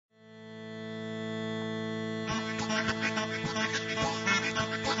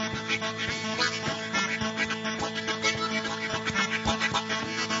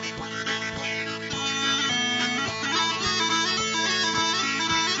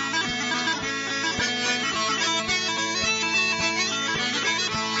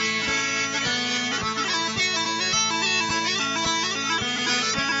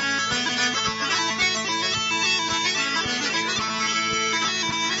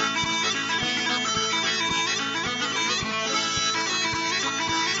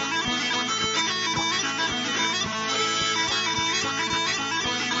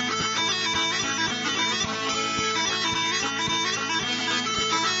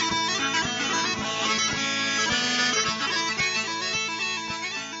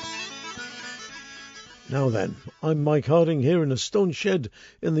Now then, I'm Mike Harding here in a stone shed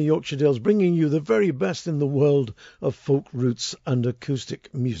in the Yorkshire Dales, bringing you the very best in the world of folk roots and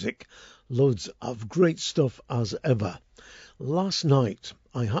acoustic music. Loads of great stuff as ever. Last night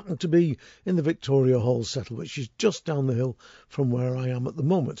I happened to be in the Victoria Hall Settle, which is just down the hill from where I am at the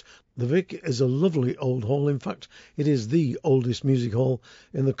moment. The Vic is a lovely old hall. In fact, it is the oldest music hall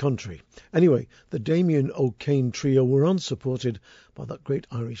in the country. Anyway, the Damien O'Kane Trio were on, supported by that great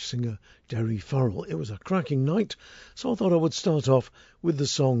Irish singer Derry Farrell. It was a cracking night, so I thought I would start off with the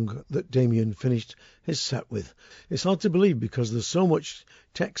song that Damien finished his set with. It's hard to believe because there's so much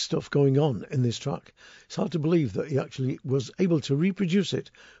tech stuff going on in this track. It's hard to believe that he actually was able to reproduce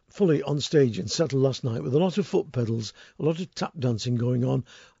it fully on stage in Settle last night with a lot of foot pedals, a lot of tap dancing going on.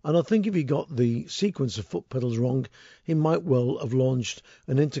 And I think if he got the sequence of foot pedals wrong, he might well have launched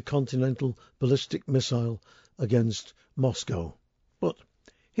an intercontinental ballistic missile against Moscow. But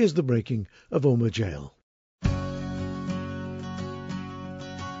here's the breaking of Omagh Jail.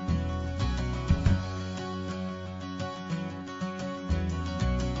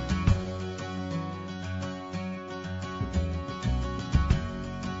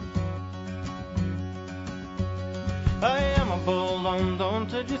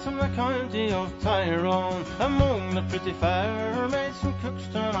 From the county of Tyrone, among the pretty fair maids from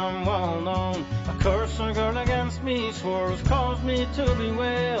Cookstown I'm well known. A curse on a girl against me swore has caused me to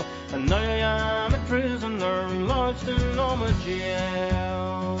bewail, and now I am a prisoner lodged in Omagh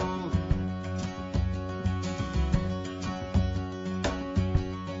Jail.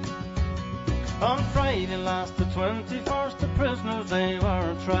 On Friday last, the 21st, the prisoners they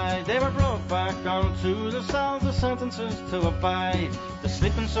were tried. They were brought back onto the cells, the sentences to abide. The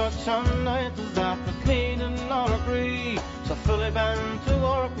sleeping such a night as that we did not agree. So fully bent to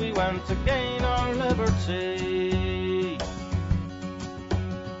work we went to gain our liberty.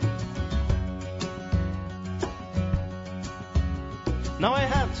 Now I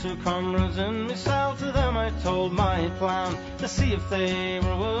had two comrades in my cell, to them I told my plan, to see if they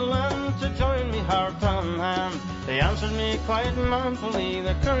were willing to join me heart and hand. They answered me quite manfully,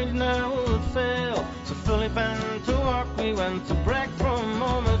 their courage never would fail. So fully bent to work we went to break from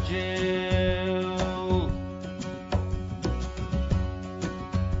Omagh Jail.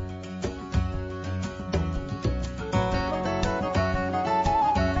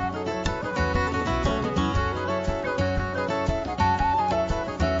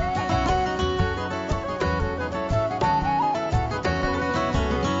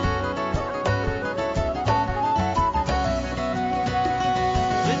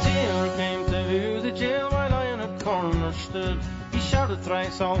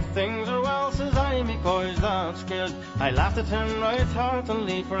 Thrice all things are well, says I, me boys, that's good. I laughed at him right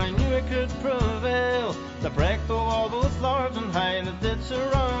heartily, for I knew I could prevail. To break the wall both large and high that did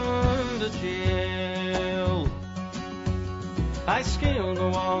surround the jail. I scaled the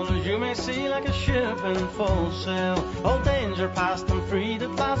wall, as you may see, like a ship in full sail. All danger past and freed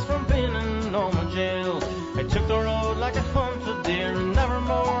at last from being in Omagh Jail. I took the road like a hunted deer and never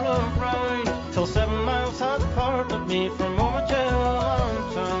more looked round, till 7 miles had parted me from Omagh Jail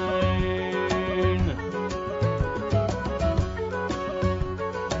on town.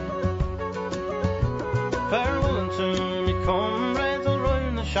 Farewell unto me comrades all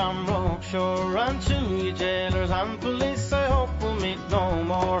round the Shamrock shore, and to ye jailers and police I hope we'll meet no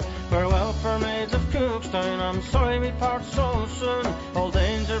more. Farewell for maids of Cookstown, I'm sorry we part so soon. All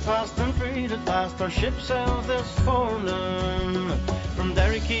danger past and freed at last, our ship sails this forenoon. From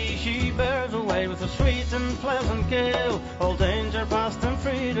Derry Quay she bears away with a sweet and pleasant gale. All danger past and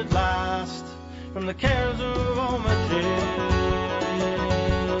freed at last from the cares of Omagh Jail.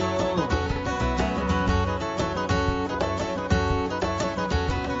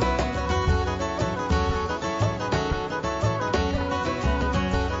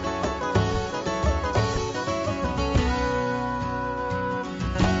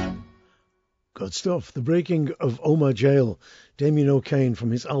 Good stuff. The breaking of Omagh Jail, Damien O'Kane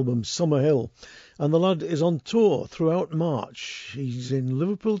from his album Summer Hill. And the lad is on tour throughout March. He's in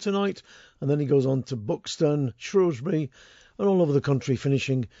Liverpool tonight, and then he goes on to Buxton, Shrewsbury, and all over the country,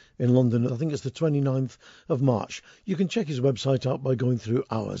 finishing in London. I think it's the 29th of March. You can check his website out by going through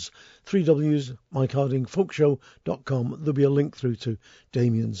ours. 3Ws, MikeHardingFolkshow.com. There'll be a link through to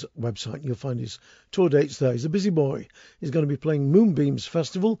Damien's website, and you'll find his tour dates there. He's a busy boy. He's going to be playing Moonbeams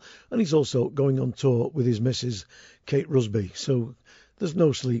Festival, and he's also going on tour with his missus, Kate Rusby. So there's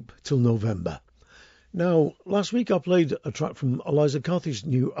no sleep till November. Now, last week I played a track from Eliza Carthy's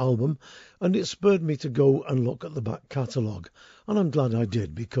new album, and it spurred me to go and look at the back catalogue. And I'm glad I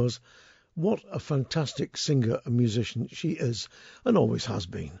did, because what a fantastic singer and musician she is, and always has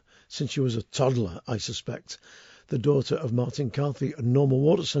been. since she was a toddler, I suspect. The daughter of Martin Carthy and Norma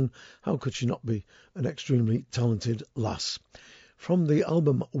Waterson, how could she not be an extremely talented lass? From the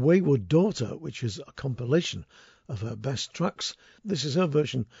album Wayward Daughter, which is a compilation of her best tracks, this is her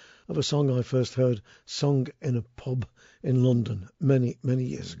version of a song I first heard sung in a pub in London many, many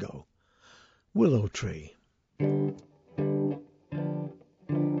years ago. Willow Tree.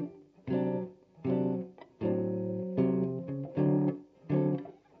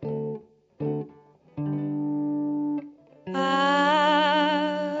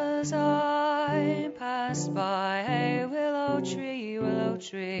 As I passed by a willow tree,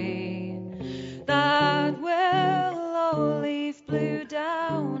 that willow leaf blew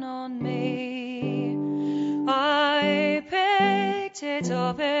down on me. I picked it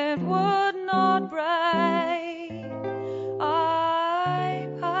up, it would not break. I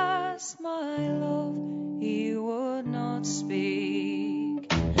passed my love, he would not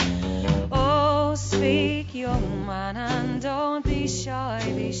speak. Oh, speak, young man, and don't be shy,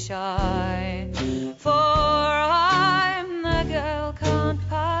 for I'm the girl, can't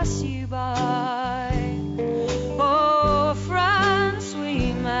pass you by. Oh, friends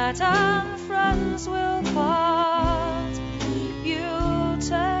we met and friends will part. You'll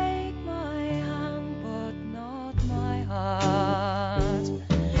take my hand but not my heart.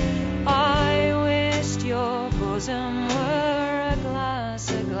 I wished your bosom were a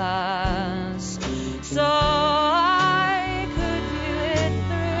glass, so I could view it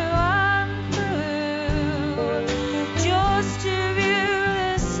through and through, just to view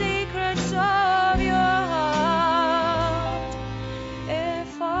the secrets of your heart.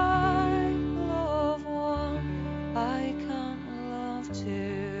 If I love one, I can't love two.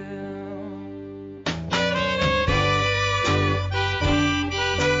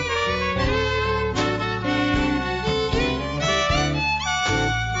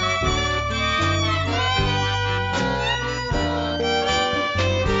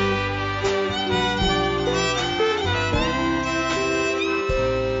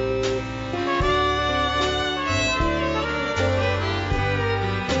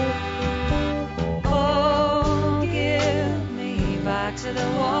 Oh, give me back to the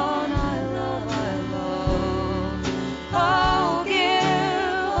one I love. Oh,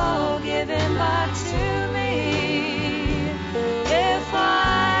 give him back to me. If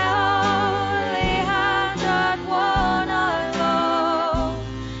I only had that one I love,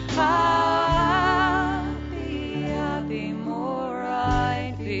 how happy more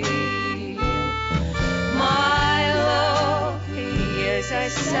I'd be. My love, he is a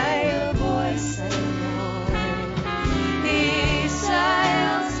sailor boy. He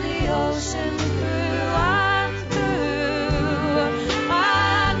sails the ocean through and through,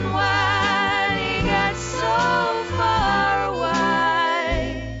 and when he gets so far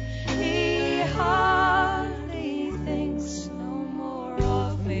away, he hardly thinks no more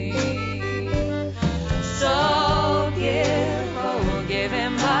of me. So give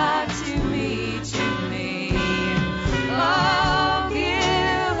him back to me. Oh,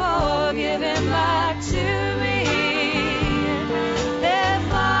 give him back to me.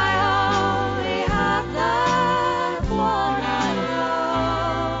 If I only had that one I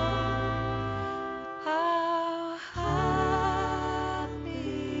love, how happy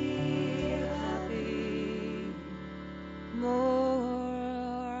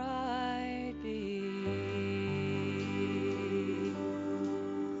more I'd be.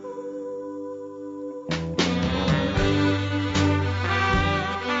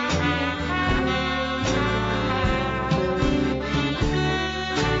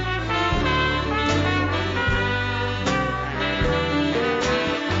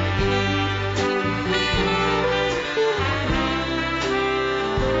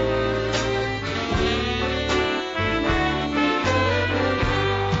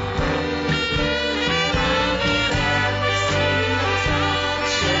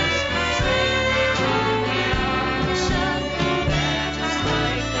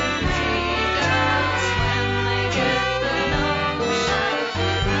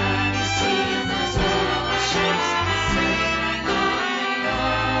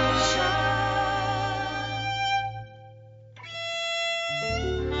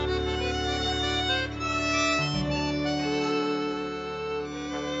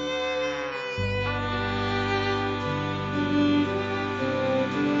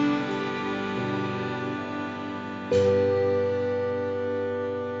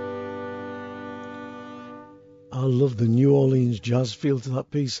 I love the New Orleans jazz feel to that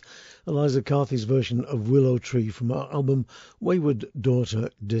piece. Eliza Carthy's version of Willow Tree from her album Wayward Daughter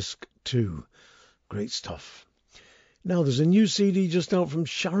Disc 2. Great stuff. Now there's a new CD just out from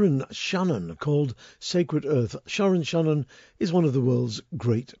Sharon Shannon called Sacred Earth. Sharon Shannon is one of the world's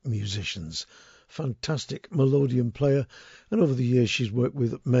great musicians. Fantastic melodeon player, and over the years she's worked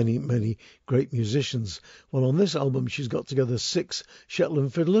with many great musicians. Well, on this album she's got together 6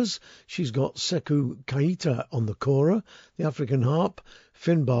 Shetland fiddlers. She's got Sekou Keita on the kora, the African harp,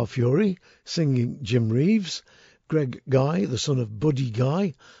 Finbar Fury singing Jim Reeves, Greg Guy, the son of Buddy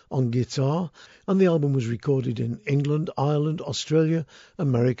Guy, on guitar, and the album was recorded in England, Ireland, Australia,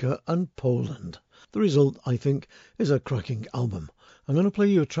 America and Poland. The result, I think, is a cracking album. I'm going to play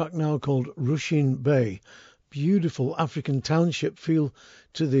you a track now called Rushin Bay. Beautiful African township feel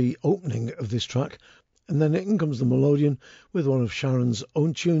to the opening of this track, and then in comes the melodeon with one of Sharon's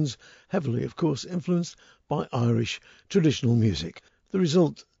own tunes, heavily, of course, influenced by Irish traditional music. The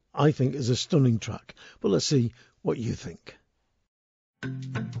result, I think, is a stunning track, but let's see what you think.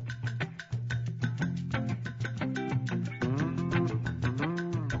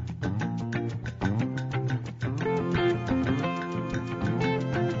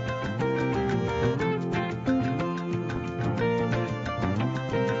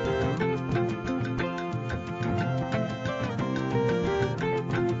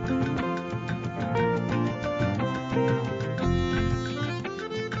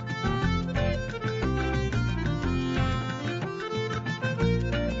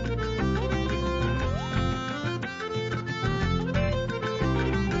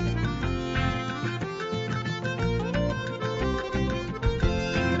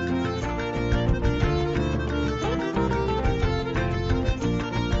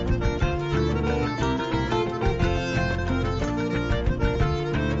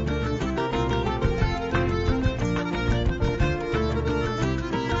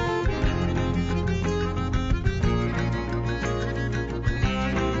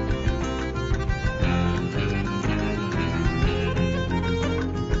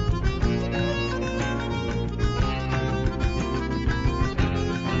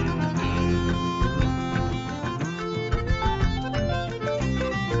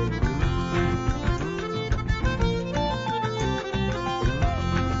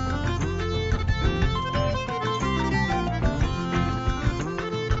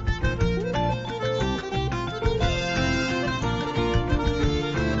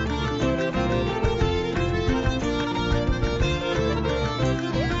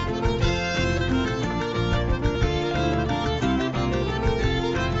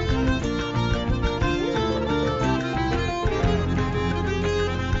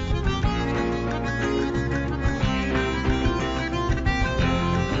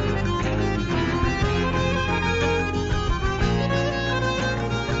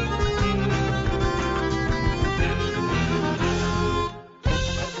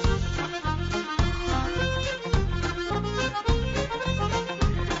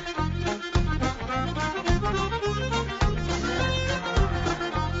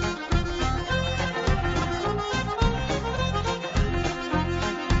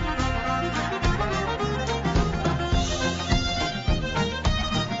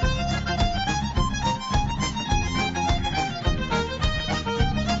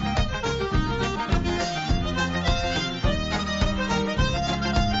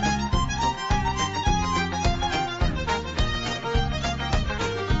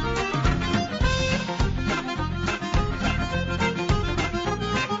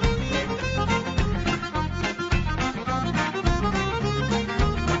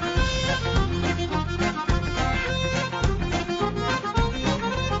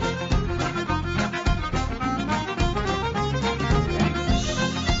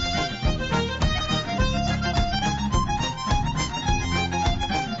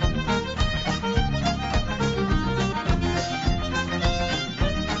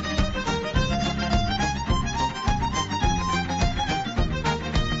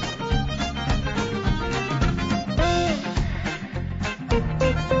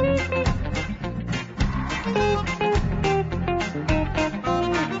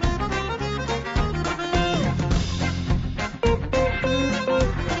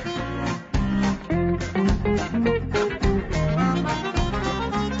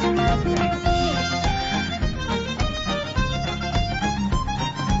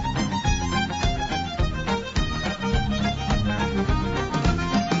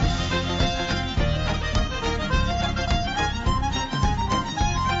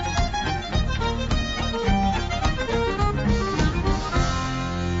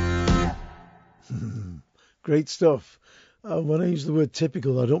 Great stuff. When I use the word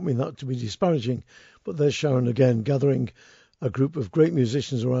typical, I don't mean that to be disparaging, but there's Sharon again, gathering a group of great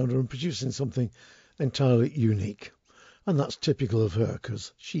musicians around her and producing something entirely unique. and that's typical of her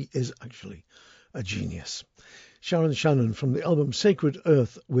because she is actually a genius. Sharon Shannon from the album Sacred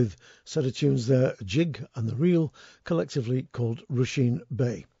Earth with a set of tunes there, Jig and The Reel, collectively called Rusheen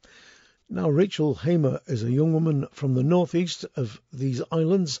Bay. Now, Rachel Hamer is a young woman from the northeast of these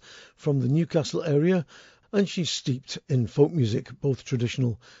islands, from the Newcastle area, and she's steeped in folk music, both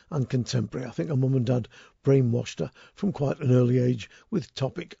traditional and contemporary. I think her mum and dad brainwashed her from quite an early age with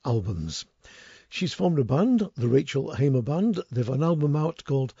Topic albums. She's formed a band, the Rachel Hamer Band. They've an album out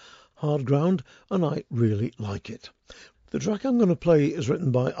called Hard Ground, and I really like it. The track I'm going to play is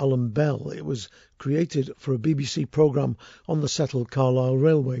written by Alan Bell. It was created for a BBC programme on the Settle Carlisle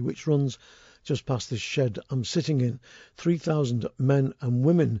Railway, which runs just past this shed I'm sitting in. 3,000 men and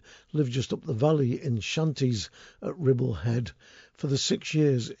women live just up the valley in shanties at Ribble Head for the 6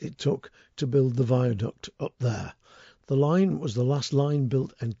 years it took to build the viaduct up there. The line was the last line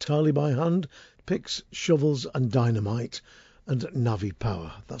built entirely by hand, picks, shovels and dynamite and navvy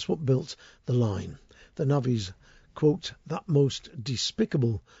power. That's what built the line. The navvies, quote, that most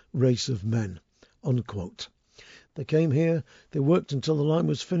despicable race of men, unquote. They came here, they worked until the line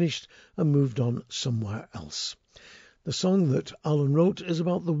was finished and moved on somewhere else. The song that Alan wrote is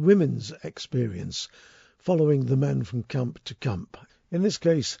about the women's experience, following the men from camp to camp. In this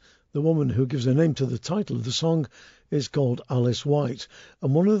case, the woman who gives her name to the title of the song is called Alice White,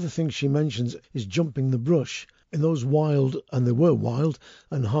 and one of the things she mentions is jumping the brush. In those wild, and they were wild,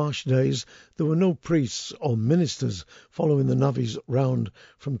 and harsh days, there were no priests or ministers following the navvies round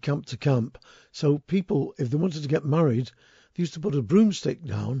from camp to camp. So people, if they wanted to get married, they used to put a broomstick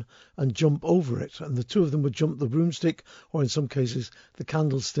down and jump over it, and the two of them would jump the broomstick, or in some cases the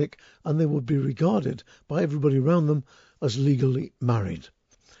candlestick, and they would be regarded by everybody around them as legally married.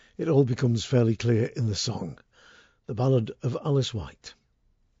 It all becomes fairly clear in the song. The Ballad of Alice White.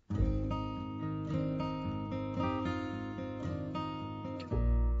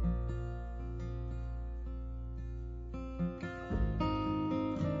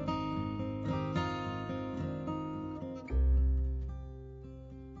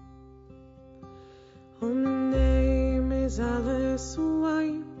 Her name is Alice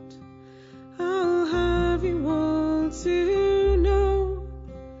White. I'll have you all to know.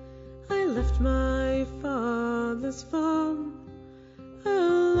 I left my father's farm a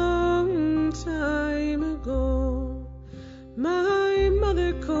long time ago. My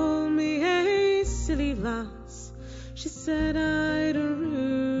mother called me a silly lass. She said I'd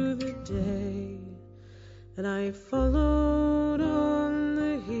rue the day that I followed on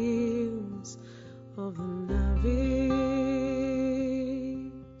the heels of the navvies,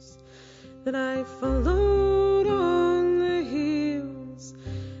 that I followed on the heels,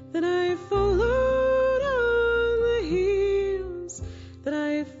 that I followed on the heels, that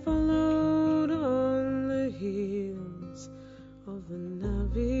I followed on the heels of the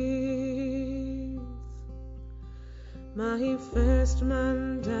navvies. My first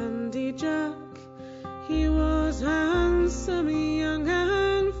man, Dandy Jack, he was handsome, young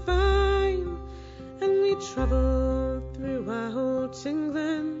and fine, and we travelled throughout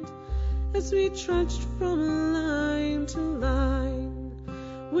England as we trudged from line to line.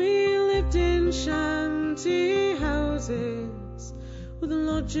 We lived in shanty houses with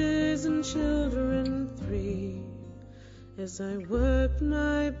lodgers and children 3, as I worked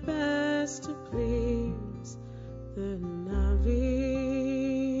my best to please the navvies.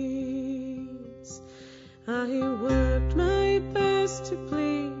 I worked my best to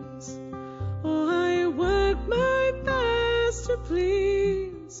please, oh, I worked my best to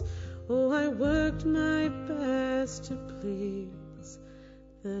please, oh, I worked my best to please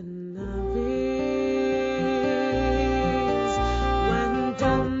the navvies. When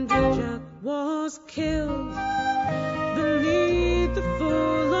Dandy Jack was killed beneath the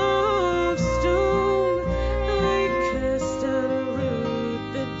fall of stone, I cursed and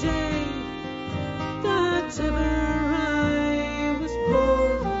rued the day that ever I was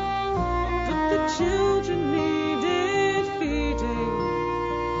born. But the children needed feeding,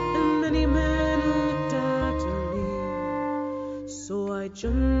 and many men looked after me. So I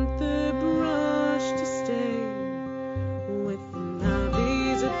jumped the brush to stay with the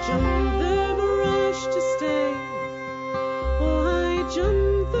navvies. I jumped the brush to stay. Oh, I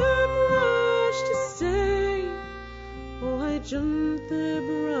jumped the brush to stay. Oh, I jumped the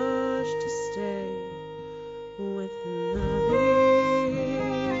brush to stay with the navvies.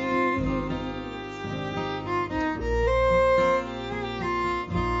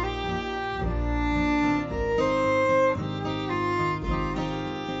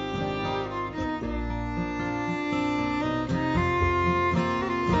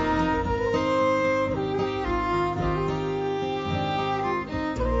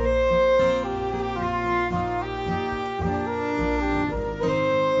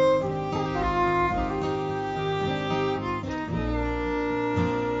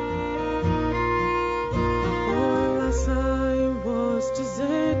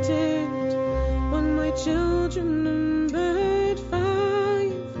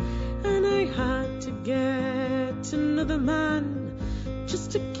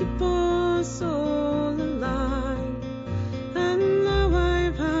 keep us all alive. And now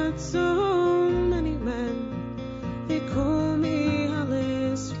I've had so many men, they call me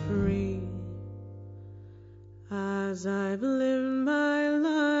Alice Free, as I've lived my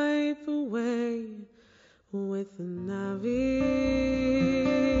life away with the navvies.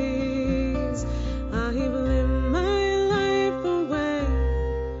 I've lived my life away.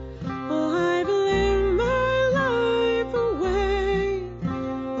 Oh, I've lived my life away.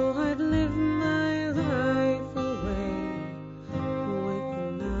 Oh, I've lived my life away with the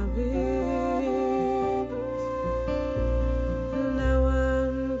navvies. Now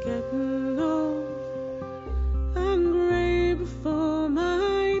I'm getting old and grey before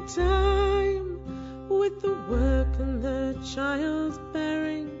my time, with the work and the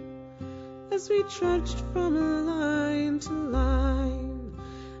childbearing, as we trudged from line to line.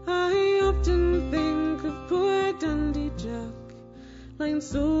 I often think of poor Dundee Jack, lying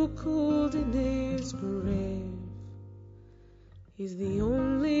so cold in his grave. He's the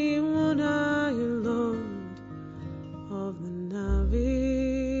only one I loved of the navvies.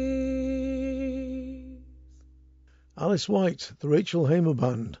 Alice White, the Rachel Hamer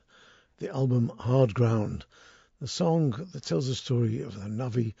Band, the album Hard Ground, the song that tells the story of the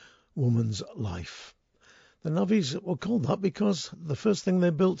navvy woman's life. The navvies were called that because the first thing they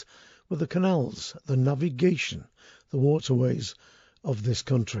built were the canals, the navigation, the waterways of this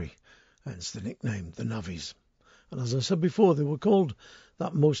country, hence the nickname, the navvies. And as I said before, they were called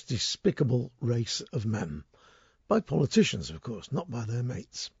that most despicable race of men. By politicians, of course, not by their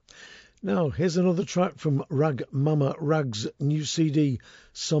mates. Now, here's another track from Rag Mama Rag's new CD,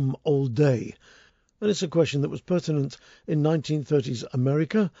 Some Old Day. And it's a question that was pertinent in 1930s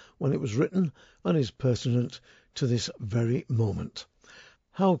America when it was written, and is pertinent to this very moment.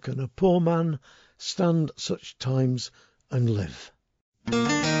 How can a poor man stand such times and live?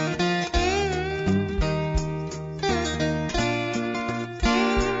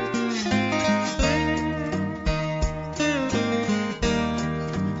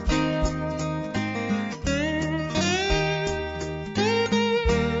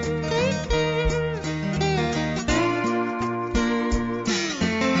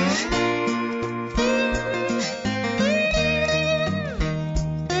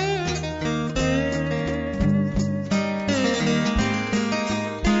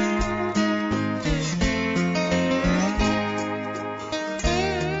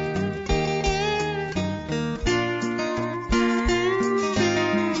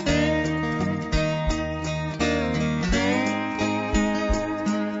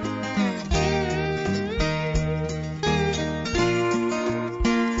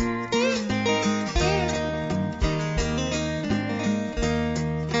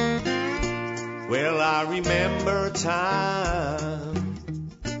 Time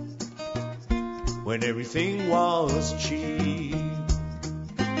when everything was cheap,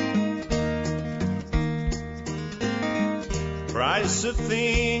 price of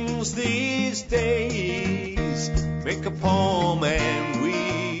things these days make a poor man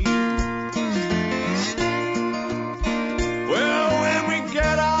weep. Well, when we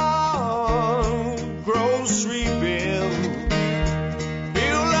get our grocery bill,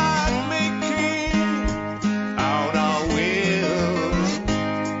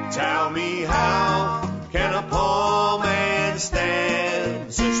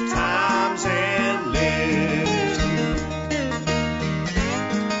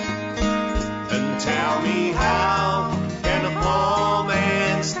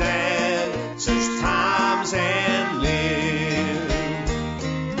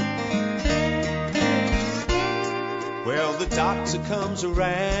 comes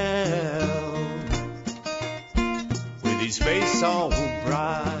around with his face all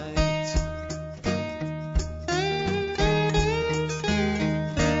bright.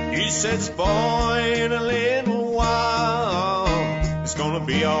 He says, boy, in a little while it's gonna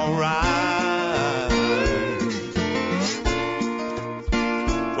be alright.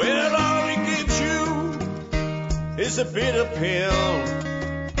 Well, all he gives you is a bitter pill,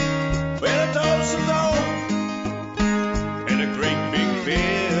 well, a dose of those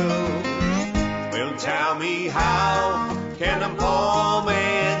bill. Well, tell me, how can a poor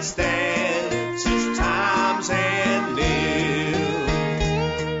man stand such times and live?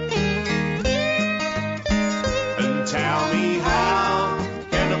 And tell me, how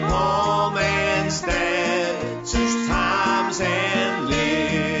can a poor man stand such times and live?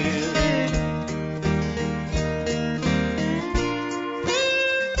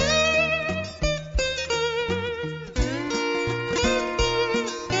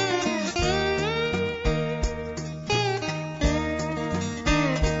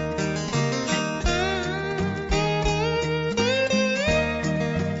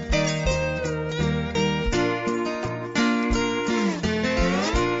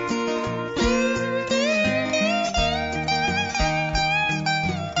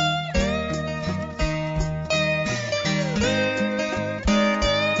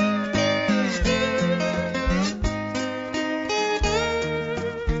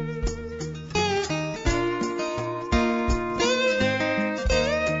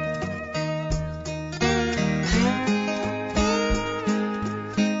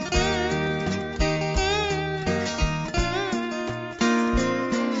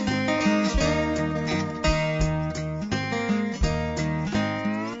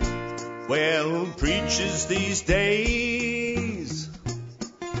 Well, preachers these days,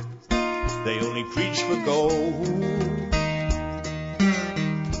 they only preach for gold.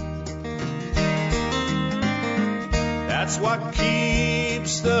 That's what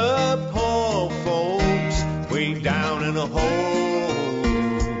keeps the poor folks way down in a hole.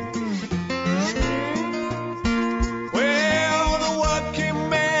 Well, the working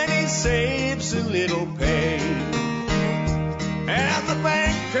man, he saves a little pay, and the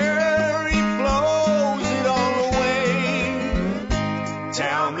banker, he blows it all away.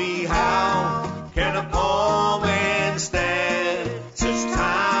 Tell me, how can a poor man stand such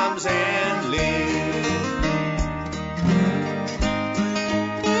times and live?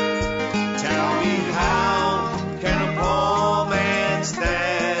 Tell me, how can a poor man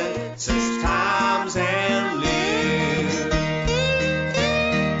stand such times and live?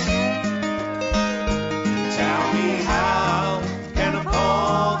 Tell me, how can a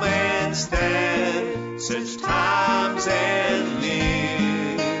poor man stand such times and live?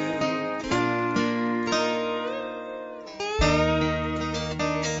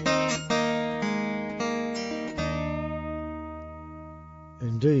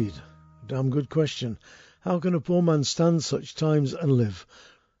 Indeed, a damn good question. How can a poor man stand such times and live?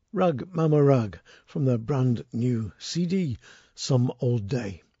 Rag Mama Rag from their brand new CD, Some Old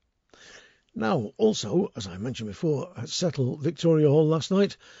Day. Now, also, as I mentioned before, at Settle Victoria Hall last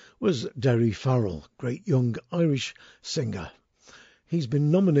night was Derry Farrell, great young Irish singer. He's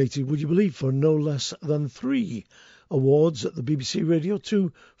been nominated, would you believe, for no less than 3 awards at the BBC Radio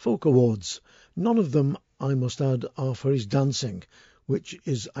 2 Folk Awards. None of them, I must add, are for his dancing, which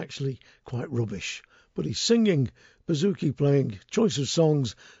is actually quite rubbish. But his singing, bouzouki playing, choice of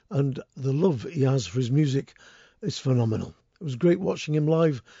songs, and the love he has for his music is phenomenal. It was great watching him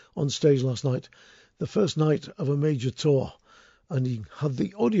live on stage last night, the first night of a major tour, and he had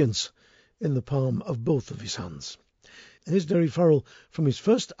the audience in the palm of both of his hands. Here's Derry Farrell from his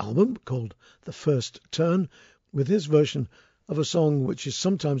first album called The First Turn, with his version of a song which is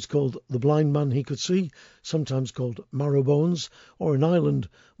sometimes called The Blind Man He Could See, sometimes called Marrowbones, or in Ireland,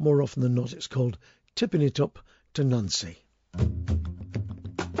 more often than not, it's called Tipping It Up to Nancy.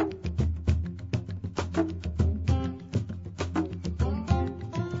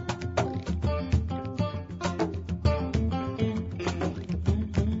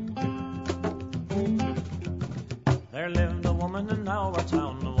 There lived a woman in our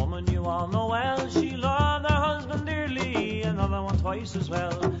town, a woman you all know well. She loved her husband dearly, another one twice as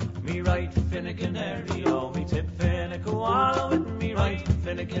well. Me right Finnegan area, oh, me tip Finnegan Wallow with me right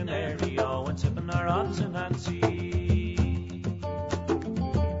Finnegan area, oh, and tipping her up to Nancy.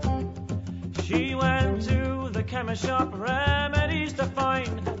 She went to the chemist shop, remedies to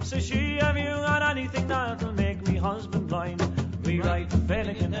find. Says she, have you got anything that'll make me husband blind? Me right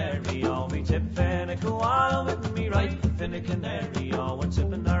Finnegan area, oh, me tip Finnegan Wallow with me right Finnegan area, oh, and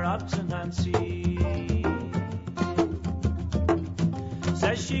tipping her up to Nancy.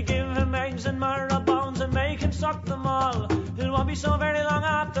 Says she give him eggs and marrowbones and make him suck them all. It won't be so very long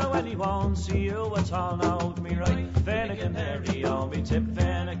after when he won't see you at all. Now with me right Finnegan area, oh, me tip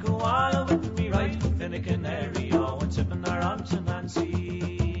Finnegan Wallow with me right Finnegan area, oh, and tipping her up to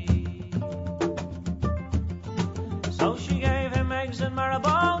Nancy. So she gave him eggs and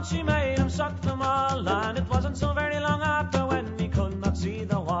marrowbones, she made him suck them all, and it wasn't so very long after when he could not see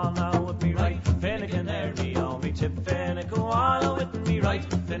the wall. Now with me right Finnegan area, oh, me tip Finnegan Wallow with me right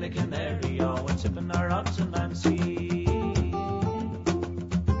Finnegan area, oh, and tipping her up to Nancy.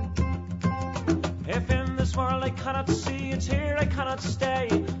 If in this world I cannot see, it's here I cannot stay.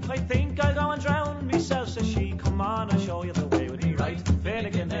 I think I'll go and drown myself, says she. Come on, I'll show you the way with me right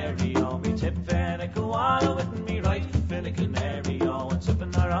Finnegan area, oh, me tip Finnegan Wallow with me right Finnegan area, oh, and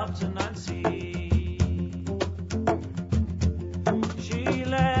tipping her up to Nancy. She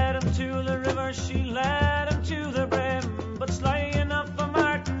led him to the river, she led him to the brim, but sly enough for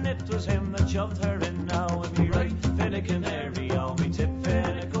Martin, it was him that shoved her in. Now with me right Finnegan area, oh, me tip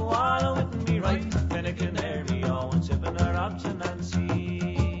Finnegan Wallow with me right Finnegan area, oh, and tipping her up to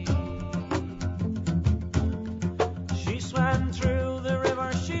Nancy. She swam through the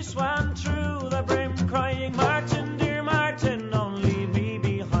river, she swam through the brim, crying, Martin, dear Martin, don't leave me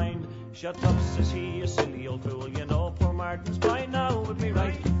behind. Shut up, says he, you silly old fool, you know poor Martin's blind. Now with me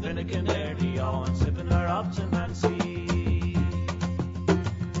right Finnegan area, oh, and tipping her up to Nancy.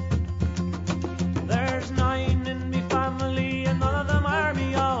 There's 9 in me family and none of them are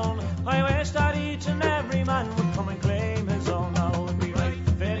me own. I wish that each and every man would come and claim his own. Now with me right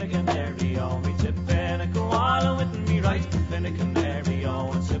Finnegan area, oh, me tip Finnegan Wallow with me right Finnegan area,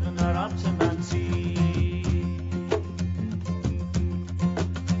 oh, and tipping her up to Nancy.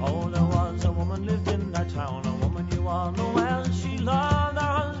 Oh, there was town. A woman you all know well, she loved her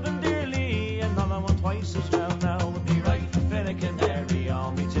husband dearly, another one twice as well. Now with me right to Finnecanary,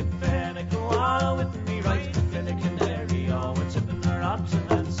 all me tip Finnecan, while with me right to Finnecanary, all we're tipping her out to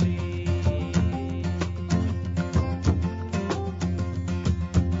that sea.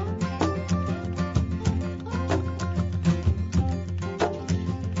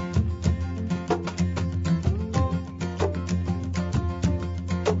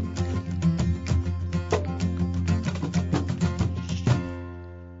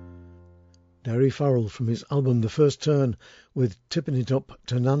 Derry Farrell from his album The First Turn with Tipping It Up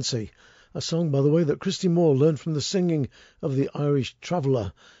to Nancy, a song, by the way, that Christy Moore learned from the singing of the Irish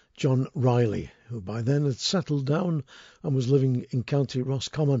traveller John Riley, who by then had settled down and was living in County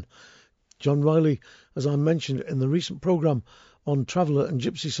Roscommon. John Riley, as I mentioned in the recent programme on Traveller and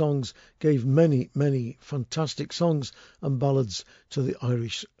Gypsy songs, gave many, many fantastic songs and ballads to the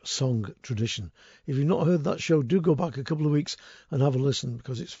Irish song tradition. If you've not heard that show, do go back a couple of weeks and have a listen,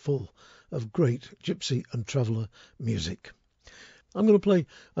 because it's full of great gypsy and traveller music. I'm going to play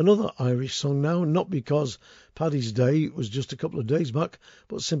another Irish song now, not because Paddy's Day was just a couple of days back,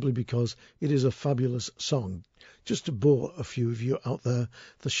 but simply because it is a fabulous song. Just to bore a few of you out there,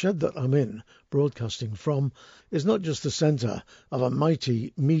 the shed that I'm in, broadcasting from, is not just the centre of a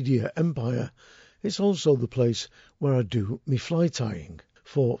mighty media empire, it's also the place where I do me fly tying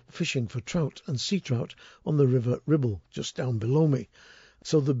for fishing for trout and sea trout on the River Ribble just down below me.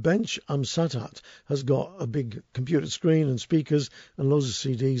 So the bench I'm sat at has got a big computer screen and speakers and loads of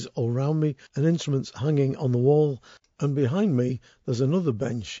CDs all around me and instruments hanging on the wall. And behind me there's another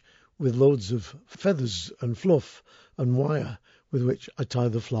bench with loads of feathers and fluff and wire with which I tie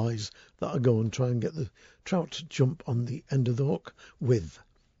the flies that I go and try and get the trout to jump on the end of the hook with.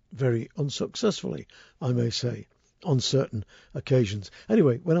 Very unsuccessfully, I may say, on certain occasions.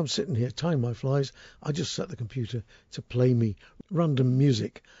 Anyway, when I'm sitting here tying my flies, I just set the computer to play me random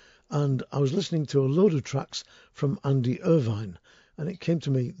music, and I was listening to a load of tracks from Andy Irvine, and it came to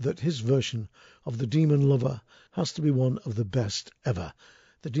me that his version of The Demon Lover has to be one of the best ever.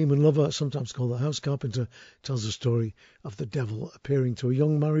 The Demon Lover, sometimes called the House Carpenter, tells the story of the devil appearing to a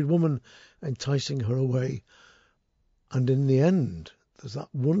young married woman, enticing her away, and in the end there's that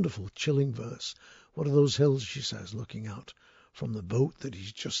wonderful chilling verse. What are those hills, she says, looking out from the boat that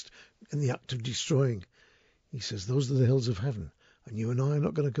he's just in the act of destroying? He says, those are the hills of heaven, and you and I are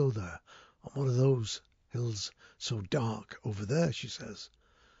not going to go there. And what are those hills so dark over there, she says.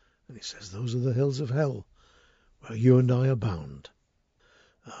 And he says, those are the hills of hell, where you and I are bound.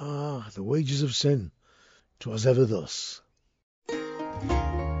 Ah, the wages of sin, 'twas ever thus.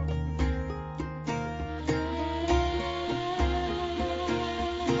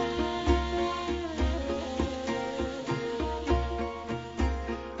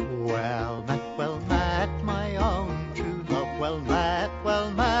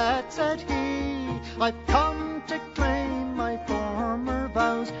 I've come to claim my former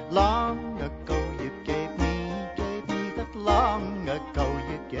vows. Long ago you gave me that long ago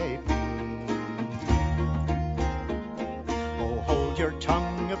you gave me. Oh, hold your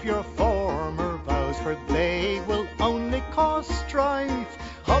tongue of your former vows, for they will only cause strife.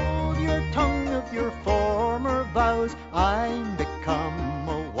 Hold your tongue of your former vows. I'm become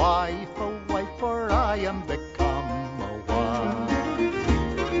a wife, for I am become a wife.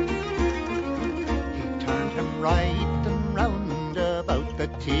 Right and round about the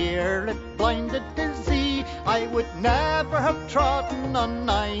tear it blinded his eye. I would never have trodden on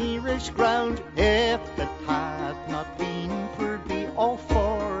Irish ground if it had not been for thee, all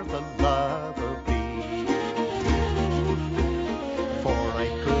for the love of thee. For I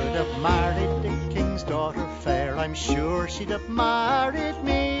could have married the king's daughter fair, I'm sure she'd have married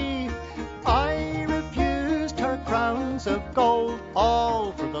me. I refused her crowns of gold,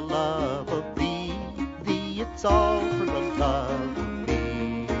 all for the love of thee. It's all for the love of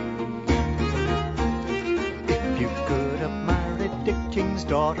thee. If you could have married the king's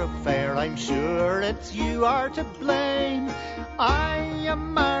daughter fair, I'm sure it's you are to blame. I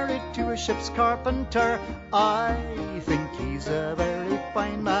am married to a ship's carpenter. I think he's a very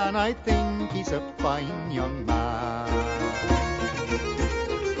fine man. I think he's a fine young man.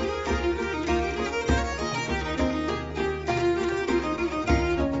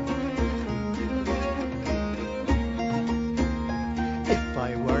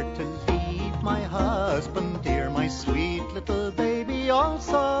 Husband dear, my sweet little baby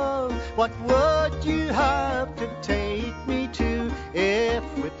also, what would you have to take me to? If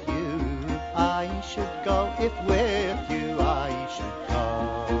with you I should go, if with you I should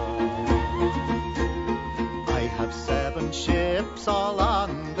go. I have 7 ships all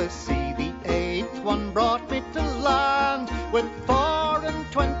on the sea, the 8th one brought me to land with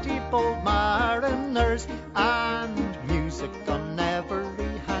 24 bold mariners and music on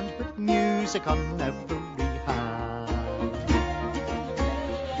every hand, with music on every hand.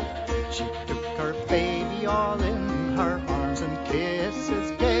 She took her baby all in her arms and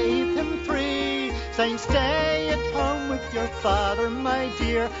kisses gave him 3, saying, stay at home with your father, my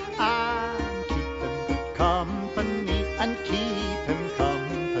dear, and keep him good company, and keep him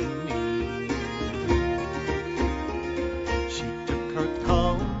company. She took her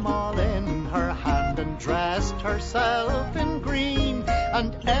comb all in her hand and dressed herself in green,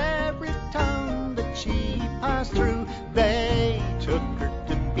 and every town that she passed through, they took her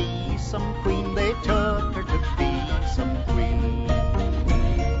to be some queen, they took her to be some queen.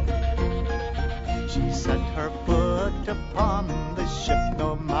 She set her foot upon the ship,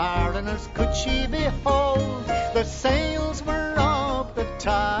 no mariners could she behold. The sails were of the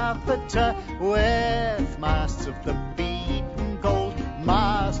taffeta, with masts of the beaten gold,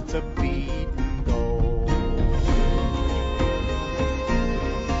 masts of beaten gold.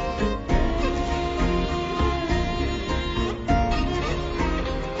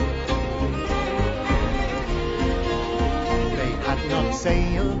 They had not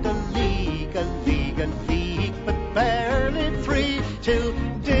sailed a league, but barely 3, till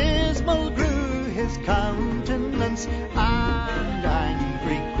dismal grew his countenance, and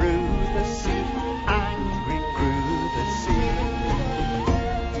angry grew the sea, angry grew the sea.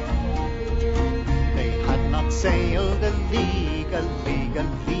 They had not sailed a league,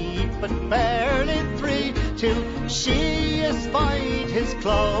 but barely 3, till she espied his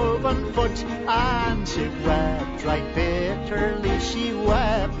cloven foot, and she wept right bitterly, she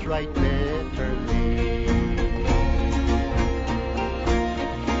wept right bitterly.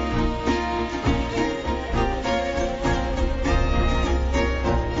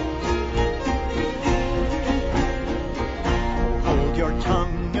 Hold your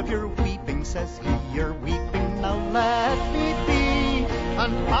tongue if you're weeping, says he, you're weeping, now let me be,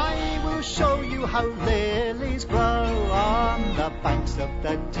 and I will show you how lilies grow on the banks of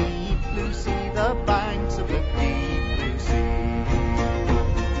the deep blue sea, the banks of the deep blue sea.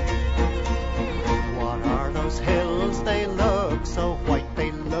 What are those hills? They look so white,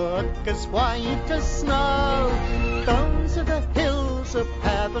 they look as white as snow. Those are the hills of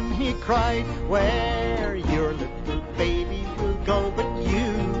heaven, he cried, where your little baby will go, but you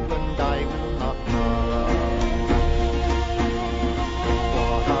and I will not know.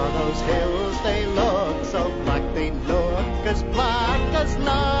 What are those hills? They look so black, they look as black as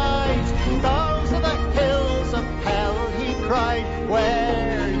night. Those are the hills of hell, he cried,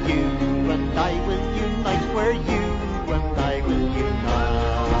 where you and I will unite, where you and I will unite.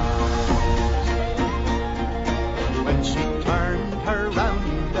 When she turned her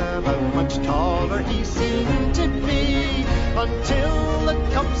roundabout, much taller he seemed to be, until the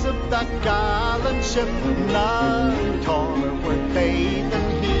cups of that gallant ship, no taller were they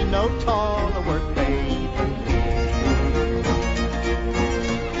than he, no taller were they than he.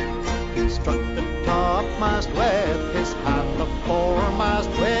 He struck the topmast with his hand, the foremast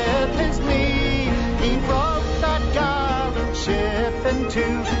with his knee. He broke that gallant ship in 2,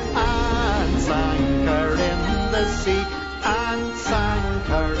 and sank her in the sea, and sank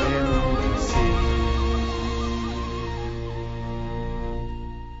her in the sea.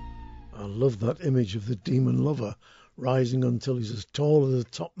 I love that image of the demon lover rising until he's as tall as the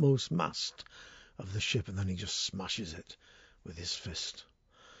topmost mast of the ship, and then he just smashes it with his fist.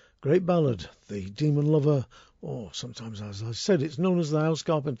 Great ballad, The Demon Lover, or sometimes, as I said, it's known as The House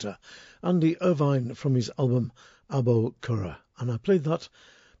Carpenter, Andy Irvine, from his album Abo Curra, and I played that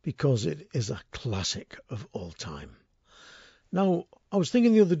because it is a classic of all time. Now, I was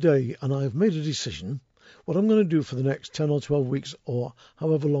thinking the other day, and I've made a decision. What I'm going to do for the next 10 or 12 weeks, or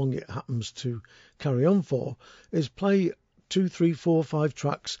however long it happens to carry on for, is play 2, 3, 4, 5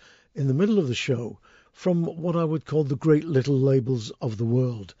 tracks in the middle of the show from what I would call the great little labels of the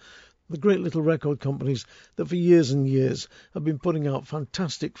world. The great little record companies that for years and years have been putting out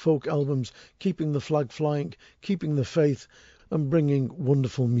fantastic folk albums, keeping the flag flying, keeping the faith, and bringing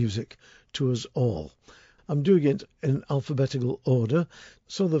wonderful music to us all. I'm doing it in alphabetical order,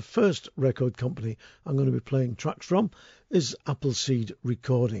 so the first record company I'm going to be playing tracks from is Appleseed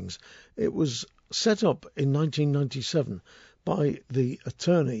Recordings. It was set up in 1997 by the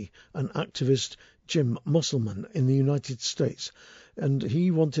attorney and activist Jim Musselman in the United States, and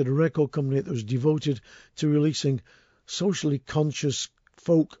he wanted a record company that was devoted to releasing socially conscious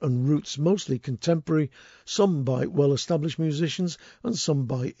folk and roots, mostly contemporary, some by well-established musicians and some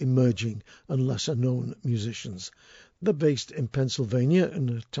by emerging and lesser-known musicians. They're based in Pennsylvania in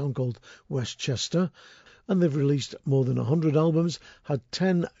a town called Westchester, and they've released more than 100 albums, had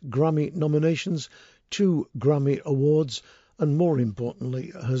 10 Grammy nominations, 2 Grammy Awards, and more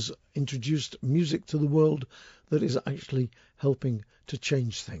importantly has introduced music to the world that is actually helping to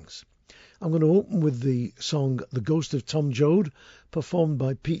change things. I'm going to open with the song The Ghost of Tom Joad, performed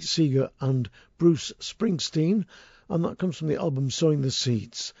by Pete Seeger and Bruce Springsteen, and that comes from the album Sowing the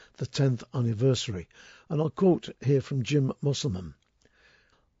Seeds, the 10th anniversary. And I'll quote here from Jim Musselman.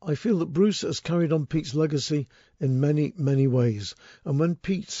 I feel that Bruce has carried on Pete's legacy in many, many ways, and when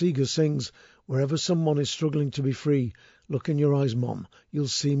Pete Seeger sings, wherever someone is struggling to be free, look in your eyes, Mom, you'll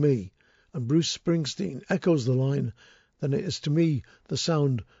see me, and Bruce Springsteen echoes the line, then it is to me the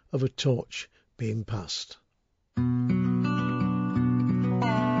sound of a torch being passed.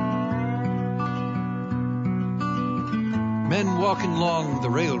 Men walking along the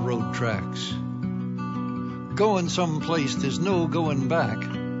railroad tracks, going someplace there's no going back.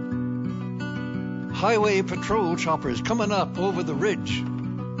 Highway patrol choppers coming up over the ridge.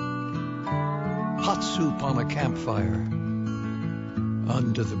 Hot soup on a campfire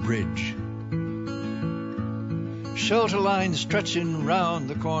under the bridge. Shelter lines stretching round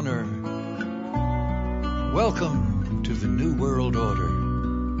the corner. Welcome to the New World Order.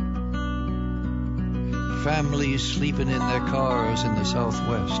 Families sleeping in their cars in the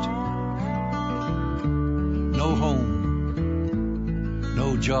Southwest. No home,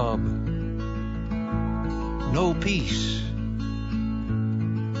 no job, no peace,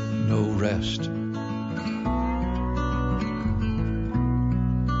 no rest.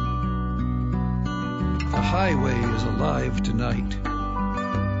 The highway is alive tonight,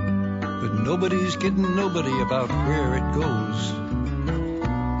 but nobody's kidding nobody about where it goes.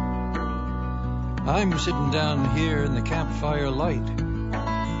 I'm sitting down here in the campfire light,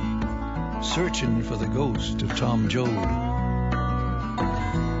 searching for the ghost of Tom Joad.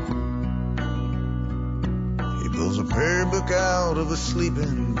 He pulls a prayer book out of a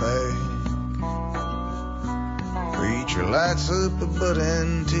sleeping bag. Preacher lights up a butt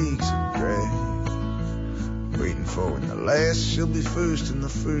and takes a drag. Waiting for when the last shall be first and the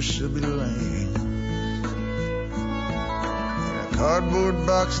first shall be last. In a cardboard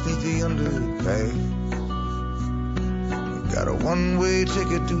box neath the underpass, you got a one-way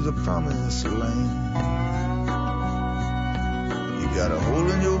ticket to the promised land. You got a hole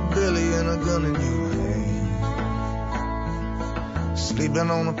in your belly and a gun in your hand,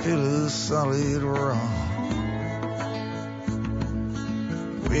 sleeping on a pillow of solid rock.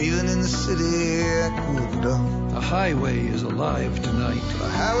 Waving in the city aqueduct. The highway is alive tonight. The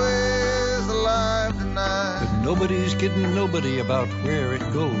highway is alive tonight. But nobody's kidding nobody about where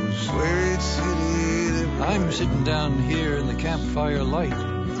it goes. Where it's headed. I'm sitting down here in the campfire light.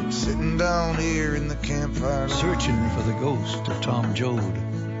 I'm sitting down here in the campfire light, searching for the ghost of Tom Joad.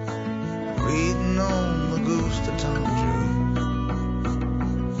 Waiting on the ghost of Tom Joad.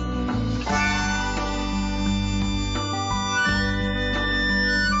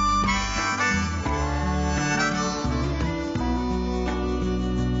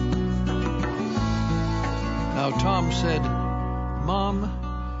 Now Tom said, Mom,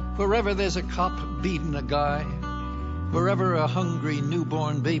 wherever there's a cop beating a guy, wherever a hungry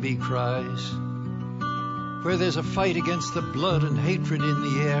newborn baby cries, where there's a fight against the blood and hatred in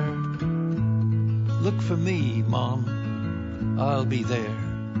the air, look for me, Mom, I'll be there.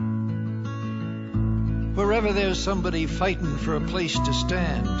 Wherever there's somebody fighting for a place to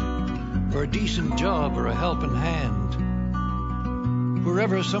stand, or a decent job or a helping hand,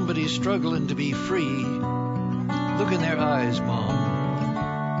 wherever somebody's struggling to be free, look in their eyes, Mom.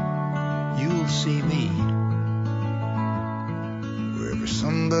 You'll see me. Wherever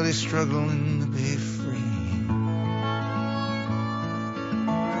somebody's struggling to be free,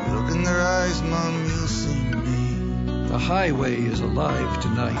 look in their eyes, Mom, you'll see me. The highway is alive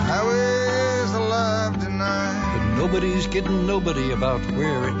tonight. The highway is alive tonight. But nobody's kidding nobody about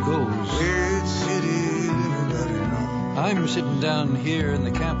where it goes. Where it's headed, everybody knows. I'm sitting down here in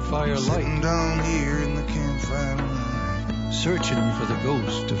the campfire light. Sitting down here in the campfire light, searching for the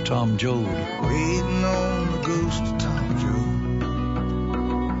ghost of Tom Joad. Waiting on the ghost of Tom Joad.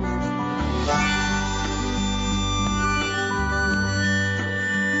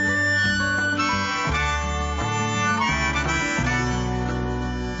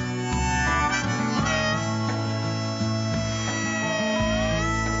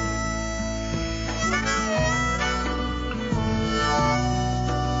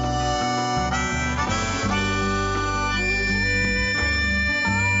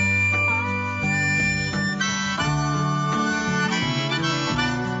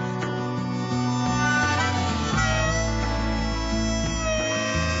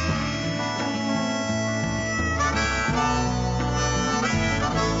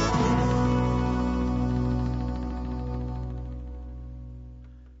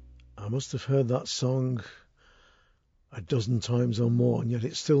 must have heard that song a dozen times or more, and yet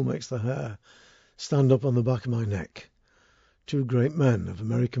it still makes the hair stand up on the back of my neck. Two great men of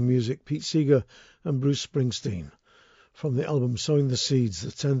American music, Pete Seeger and Bruce Springsteen, from the album Sowing the Seeds, the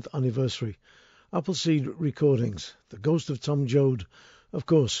 10th anniversary, Appleseed Recordings, The Ghost of Tom Joad, of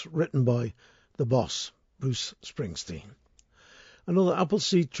course, written by the boss, Bruce Springsteen. Another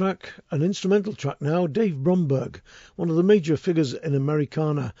Appleseed track, an instrumental track now, Dave Bromberg, one of the major figures in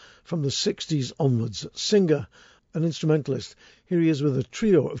Americana from the 60s onwards, singer and instrumentalist. Here he is with a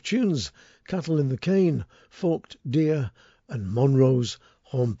trio of tunes, Cattle in the Cane, Forked Deer and Monroe's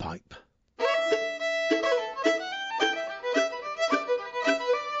Hornpipe.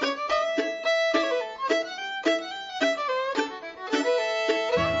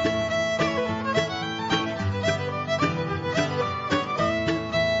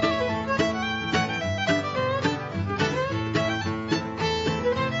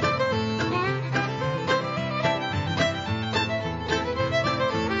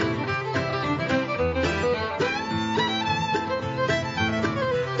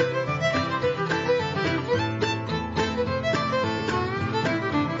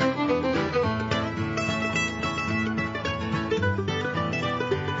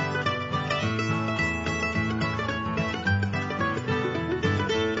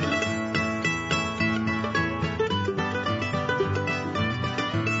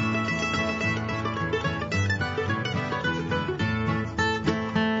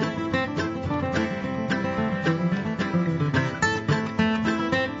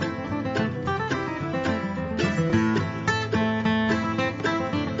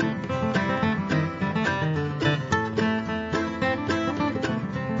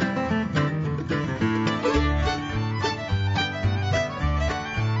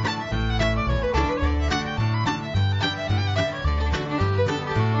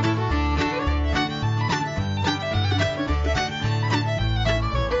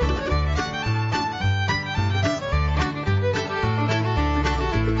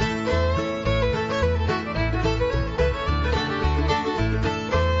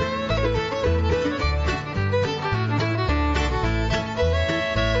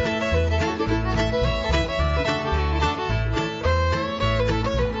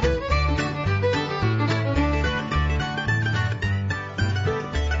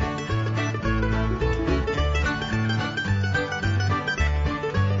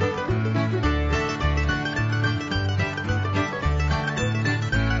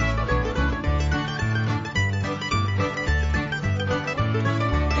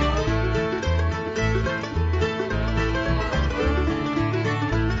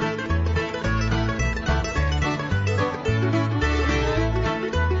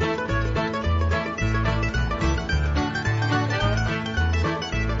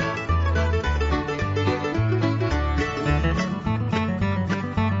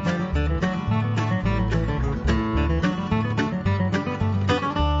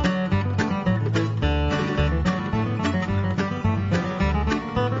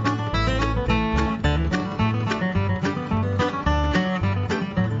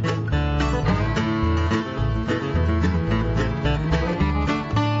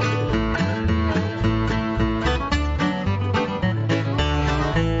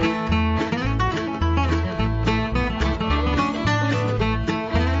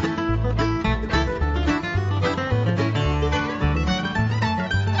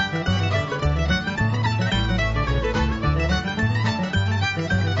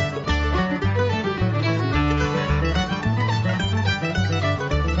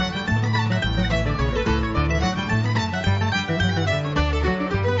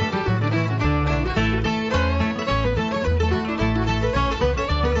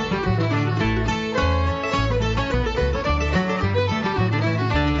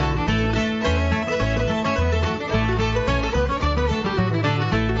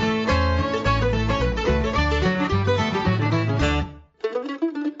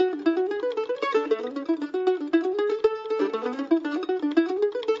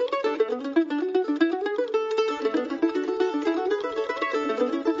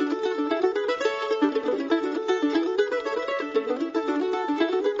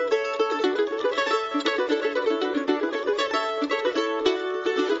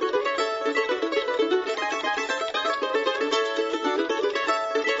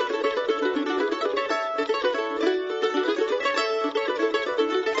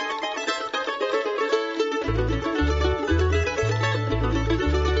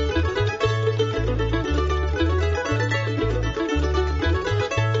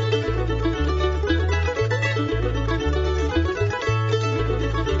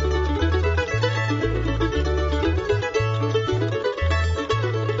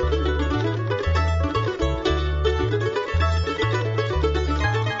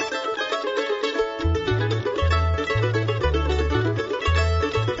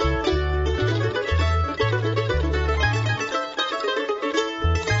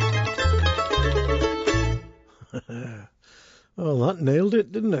 Well, that nailed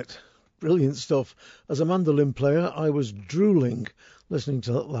it, didn't it? Brilliant stuff. As a mandolin player, I was drooling listening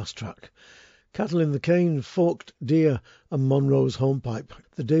to that last track. Cattle in the Cane, Forked Deer and Monroe's Hornpipe,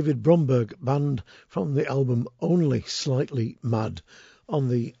 the David Bromberg band from the album Only Slightly Mad on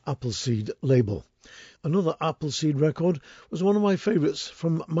the Appleseed label. Another Appleseed record was one of my favourites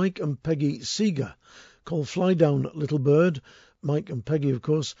from Mike and Peggy Seeger called Fly Down Little Bird. Mike and Peggy, of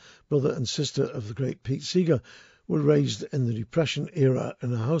course, brother and sister of the great Pete Seeger, were raised in the Depression era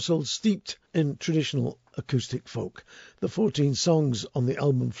in a household steeped in traditional acoustic folk. The 14 songs on the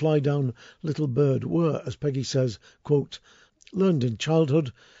album Fly Down Little Bird were, as Peggy says, quote, learned in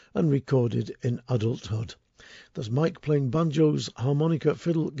childhood and recorded in adulthood. There's Mike playing banjos, harmonica,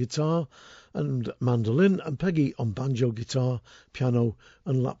 fiddle, guitar and mandolin, and Peggy on banjo, guitar, piano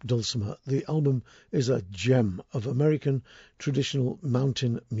and lap dulcimer. The album is a gem of American traditional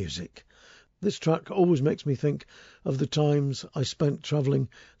mountain music. This track always makes me think of the times I spent travelling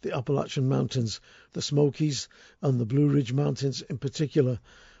the Appalachian Mountains, the Smokies and the Blue Ridge Mountains in particular,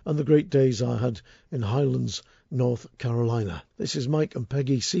 and the great days I had in Highlands, North Carolina. This is Mike and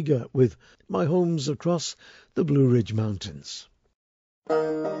Peggy Seeger with My Home's Across the Blue Ridge Mountains.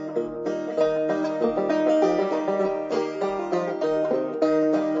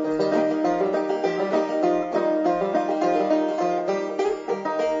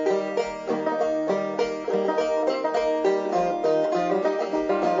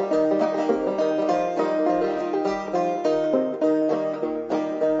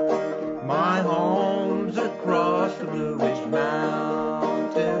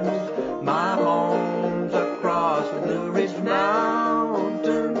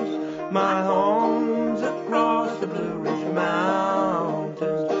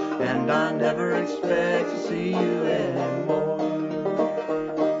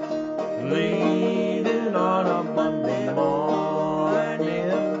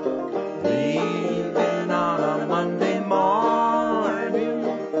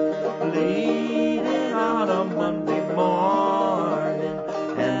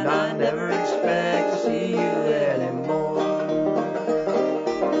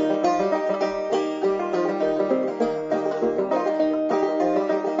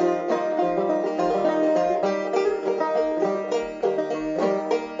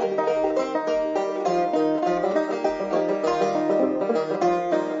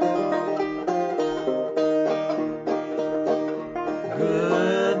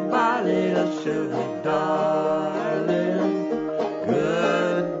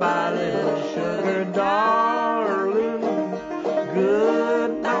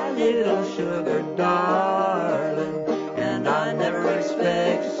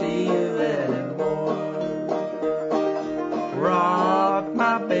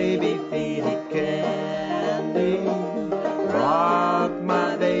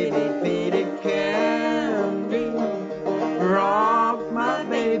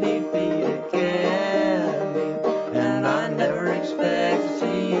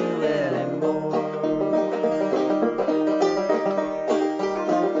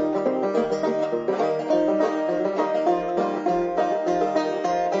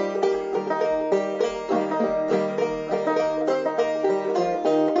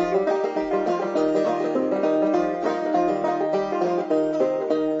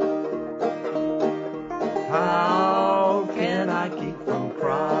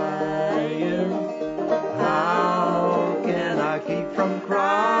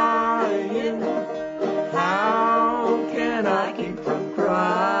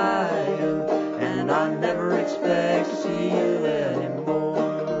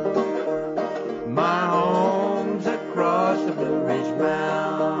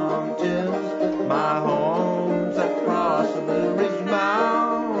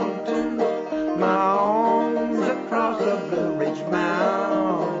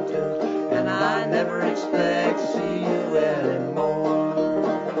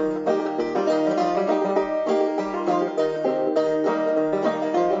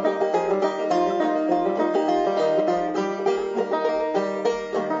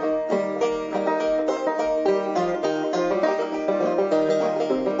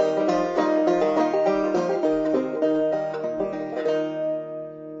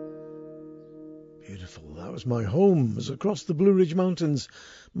 My Home is Across the Blue Ridge Mountains,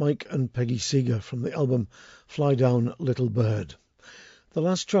 Mike and Peggy Seeger from the album Fly Down Little Bird. The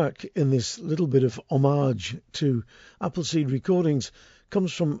last track in this little bit of homage to Appleseed recordings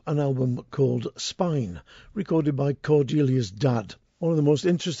comes from an album called Spine, recorded by Cordelia's dad. one of the most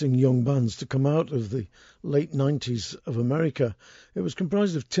interesting young bands to come out of the late 90s of America. It was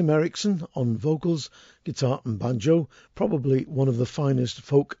comprised of Tim Erickson on vocals, guitar and banjo, probably one of the finest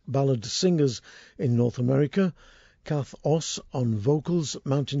folk ballad singers in North America. Kath Oss on vocals,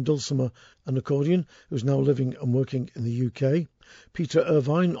 mountain dulcimer and accordion, who's now living and working in the UK. Peter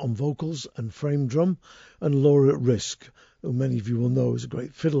Irvine on vocals and frame drum, and Laura Risk, who many of you will know is a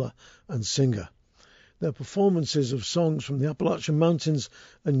great fiddler and singer. Their performances of songs from the Appalachian Mountains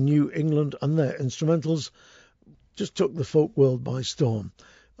and New England and their instrumentals just took the folk world by storm.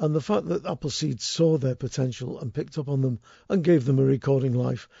 And the fact that Appleseed saw their potential and picked up on them and gave them a recording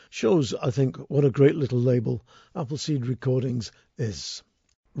life shows, I think, what a great little label Appleseed Recordings is.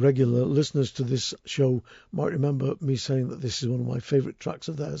 Regular listeners to this show might remember me saying that this is one of my favourite tracks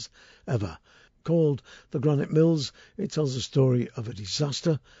of theirs ever. Called The Granite Mills, it tells the story of a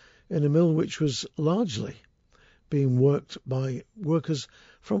disaster in a mill which was largely being worked by workers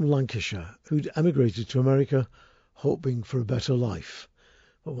from Lancashire who'd emigrated to America hoping for a better life.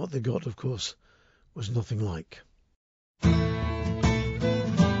 But what they got, of course, was nothing like.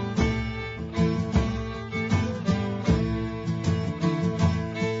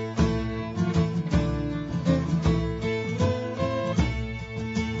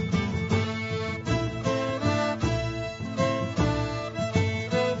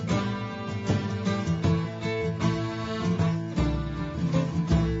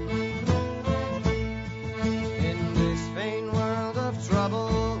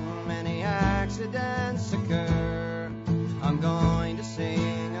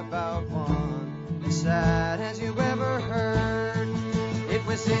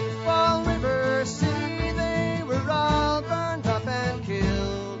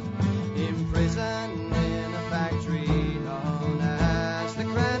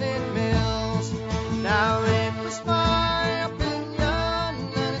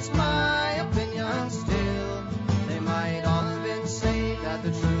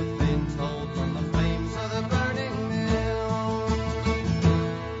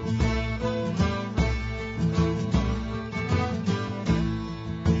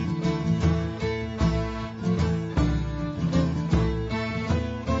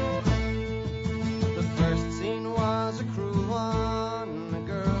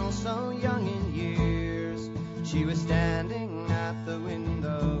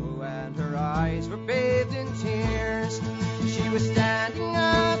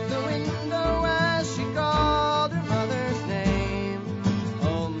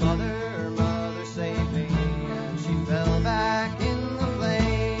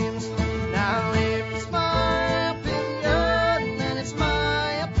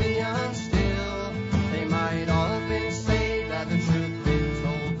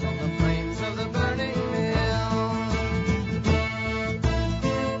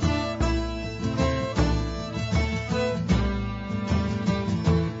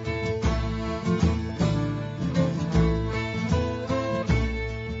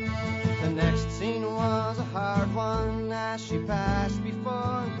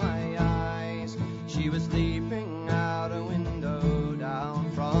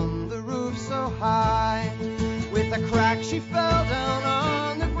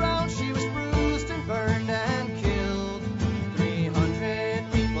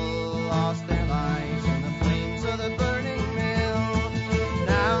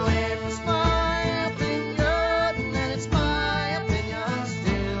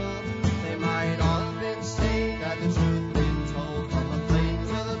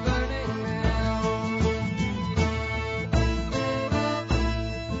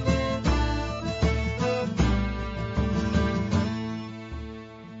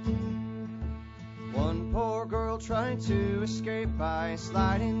 To escape by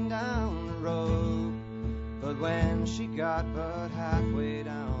sliding down the road, but when she got but halfway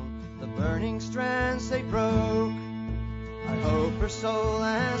down, the burning strands they broke. I hope her soul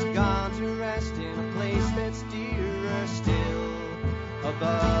has gone to rest in a place that's dearer still,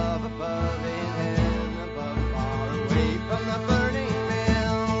 above in heaven, above, far away from the burning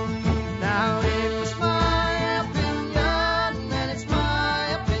mill. Now it was my opinion, and it's my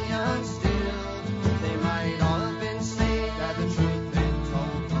opinion still, they might all have been saved had the truth been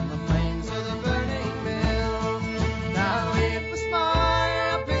told from the flames of the burning mill. Now it was my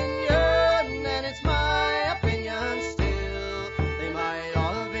opinion, and it's my opinion still, they might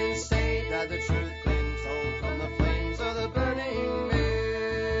all have been saved had the truth been told from the flames of the burning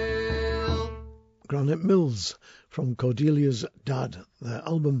mill. Granite Mills from Cordelia's Dad, their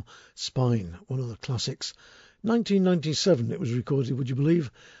album Spine, one of the classics 1997 it was recorded, would you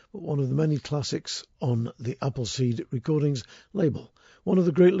believe, but one of the many classics on the Appleseed Recordings label, one of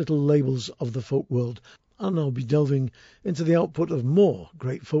the great little labels of the folk world, and I'll be delving into the output of more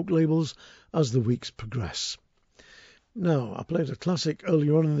great folk labels as the weeks progress. Now, I played a classic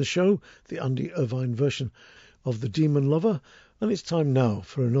earlier on in the show, the Andy Irvine version of The Demon Lover, and it's time now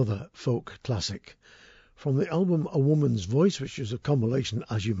for another folk classic. From the album A Woman's Voice, which is a compilation,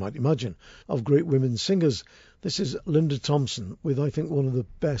 as you might imagine, of great women singers, this is Linda Thompson with, I think, one of the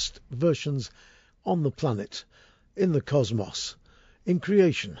best versions on the planet, in the cosmos, in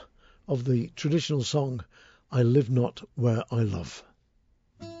creation, of the traditional song I Live Not Where I Love.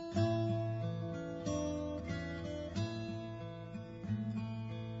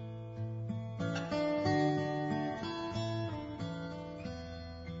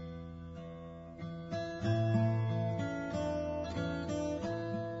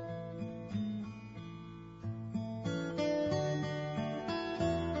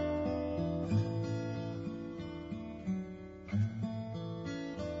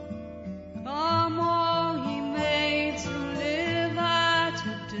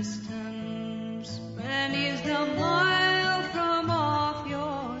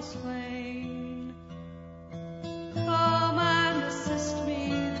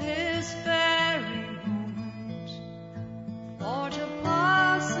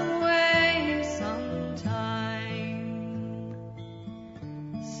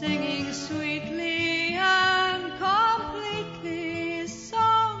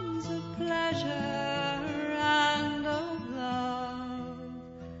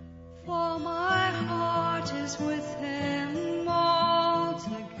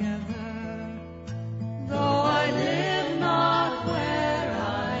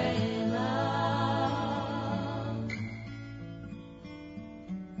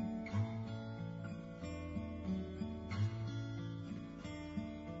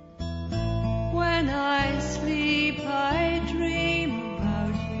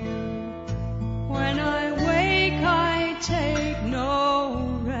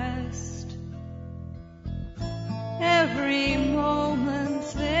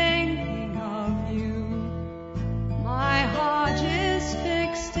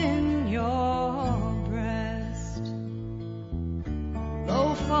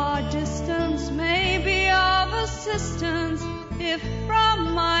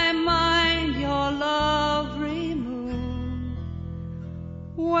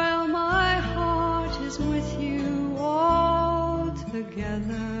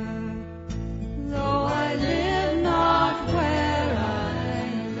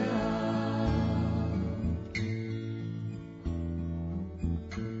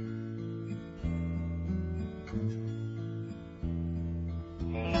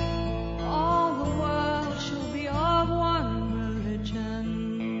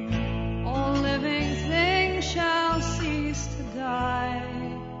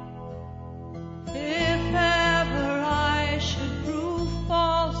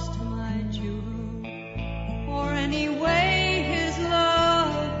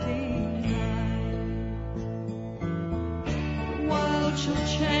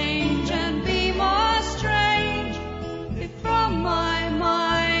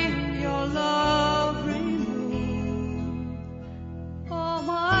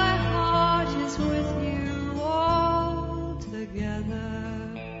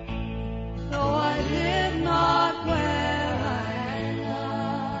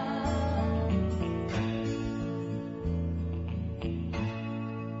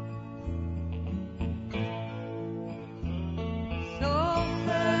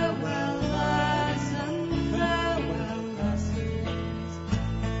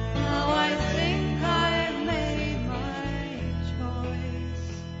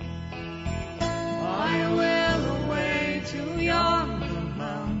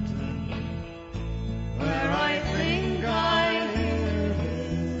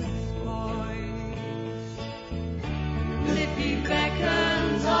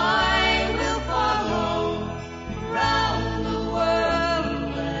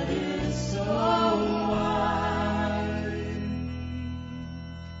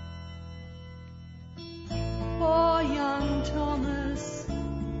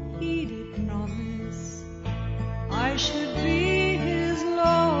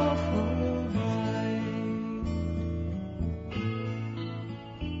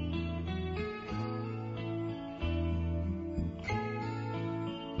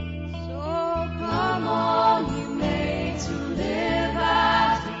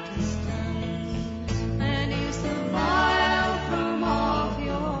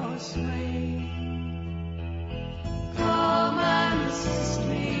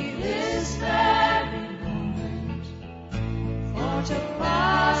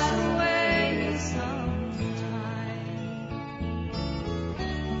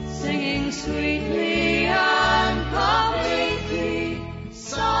 sing sweetly and completely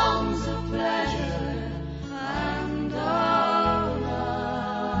songs of pleasure and our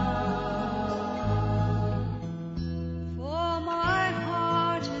love. For my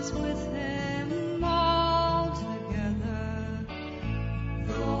heart is with him altogether,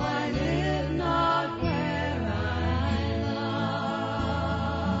 though I live not where I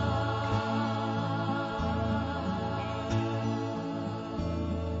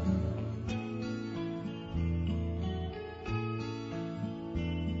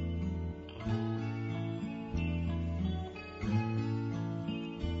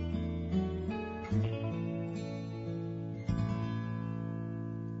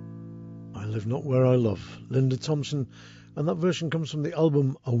I Live Not Where I Love, Linda Thompson, and that version comes from the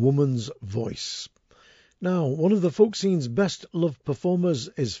album A Woman's Voice. Now, one of the folk scene's best loved performers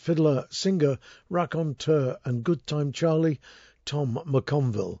is fiddler, singer, raconteur and good time Charlie, Tom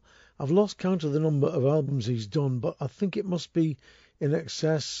McConville. I've lost count of the number of albums he's done, but I think it must be in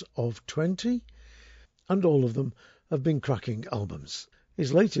excess of 20, and all of them have been cracking albums.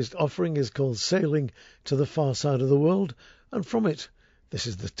 His latest offering is called Sailing to the Far Side of the World, and from it, this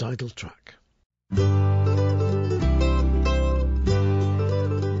is the title track.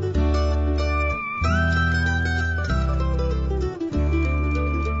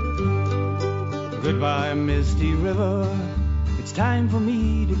 Goodbye, misty river, it's time for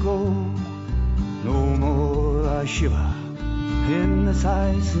me to go. No more I shiver in this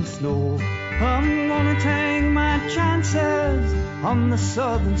ice and snow. I'm gonna take my chances on the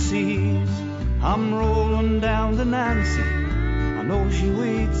southern seas. I'm rolling down to Nancy, I know she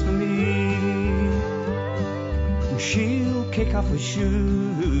waits for me. She'll kick off her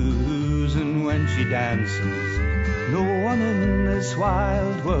shoes, and when she dances, no one in this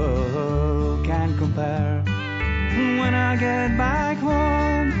wild world can compare. When I get back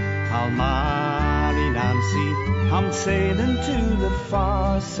home, I'll marry Nancy. I'm sailing to the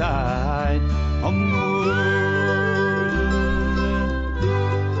far side of the world.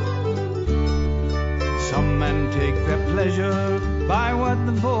 Some men take their pleasure by what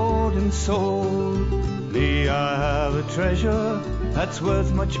the bought and sold. Me, I have a treasure that's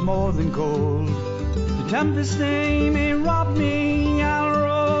worth much more than gold. The tempest they may rob me, I'll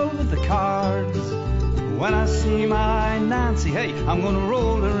roll with the cards. When I see my Nancy, hey, I'm gonna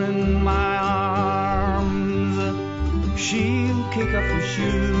roll her in my arms. She'll kick off her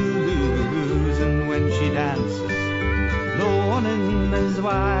shoes, and when she dances, no one in this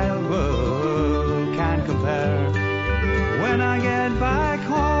wild world can compare. When I get back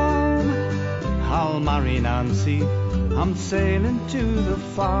home, I'll marry Nancy. I'm sailing to the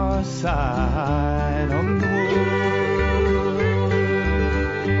far side of the world.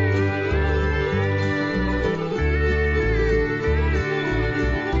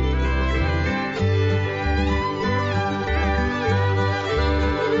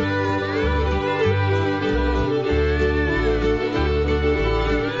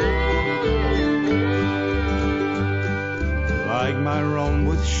 Like my rum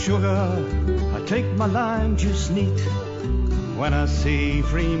with sugar, I take my lime juice neat. When I see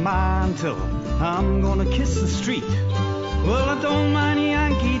Fremantle, I'm gonna kiss the street. Well, I don't mind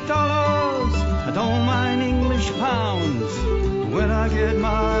Yankee dollars, I don't mind English pounds. When I get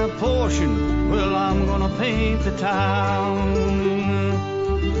my portion, well, I'm gonna paint the town.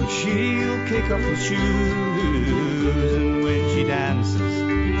 She'll kick off her shoes, and when she dances,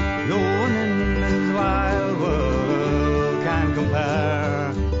 no one in this wild world can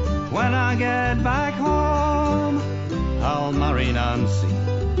compare. When I get back home, I'll marry Nancy.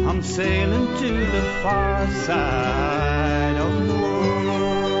 I'm sailing to the far side of the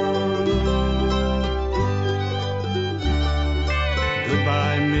world.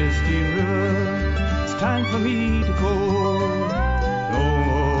 Goodbye, misty river, it's time for me to go. No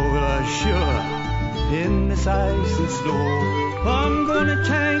more will I shiver in this ice and snow. I'm gonna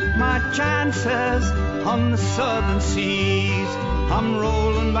take my chances on the southern seas. I'm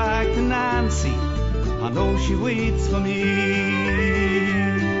rolling back to Nancy, I know she waits for me.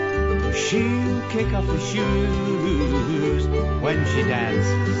 She'll kick off her shoes when she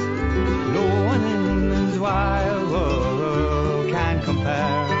dances. No one in this wild world can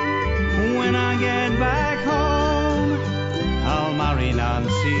compare. When I get back home, I'll marry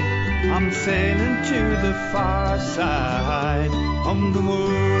Nancy. I'm sailing to the far side of the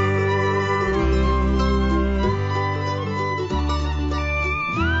world.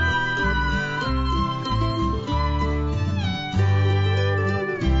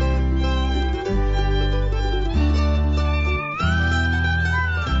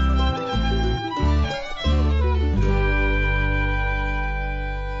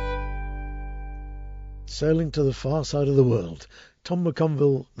 Sailing to the Far Side of the World. Tom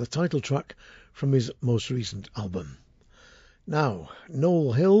McConville, the title track from his most recent album. Now,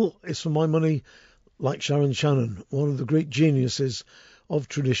 Noel Hill is for my money, like Sharon Shannon, one of the great geniuses of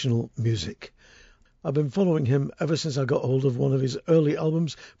traditional music. I've been following him ever since I got hold of one of his early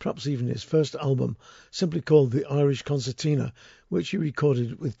albums, perhaps even his first album, simply called The Irish Concertina, which he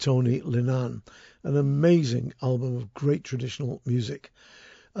recorded with Tony Linan. An amazing album of great traditional music.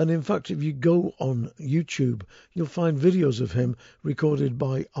 And in fact, if you go on YouTube, you'll find videos of him recorded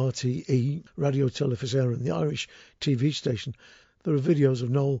by RTE, Radio Telefís Éireann, the Irish TV station. There are videos of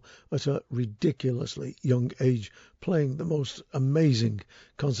Noel at a ridiculously young age playing the most amazing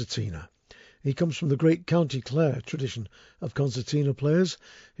concertina. He comes from the great County Clare tradition of concertina players.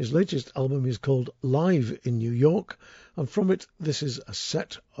 His latest album is called Live in New York, and from it this is a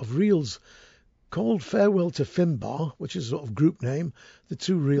set of reels called Farewell to Finbar, which is a sort of group name. The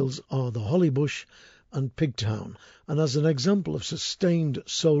two reels are The Hollybush and Pigtown, and as an example of sustained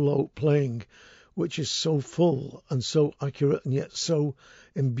solo playing, which is so full and so accurate and yet so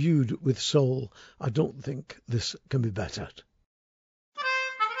imbued with soul, I don't think this can be bettered.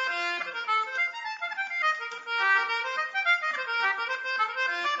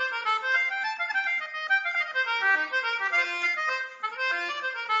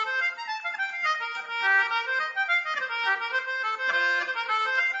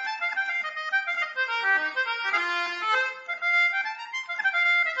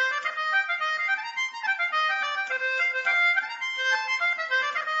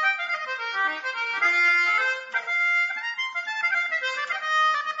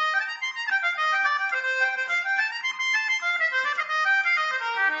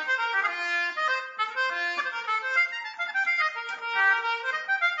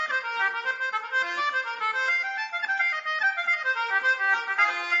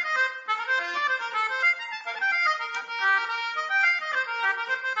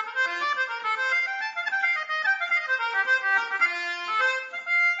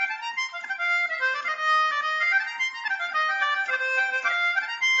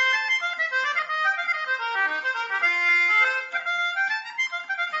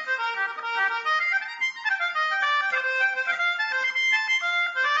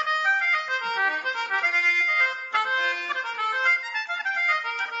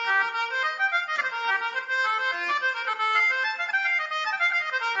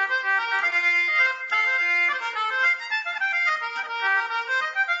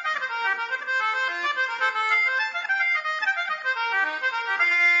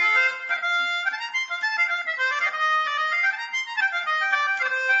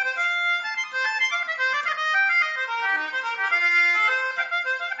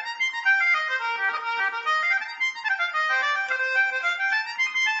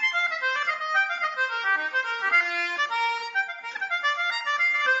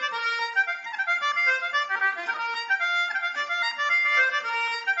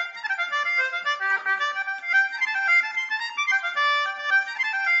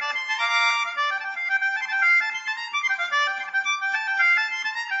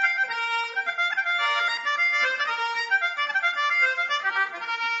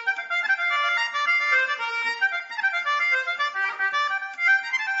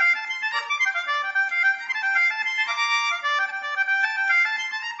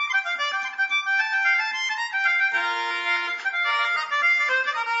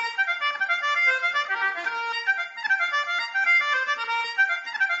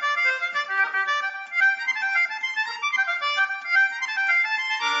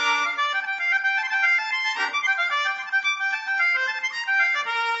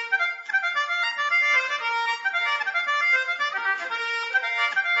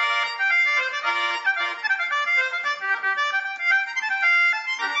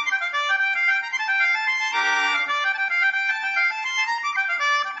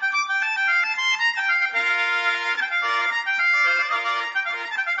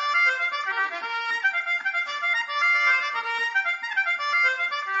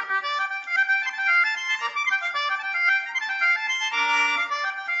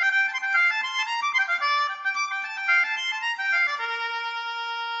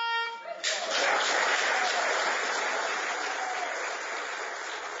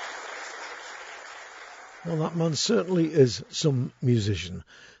 Well, that man certainly is some musician.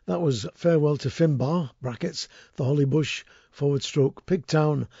 That was Farewell to Finbar, brackets, The Hollybush, /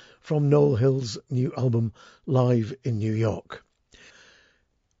 Pigtown, from Noel Hill's new album, Live in New York.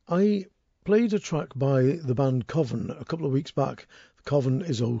 I played a track by the band Coven a couple of weeks back. Coven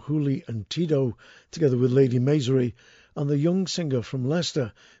is O'Hooley and Tito, together with Lady Masery, and the young singer from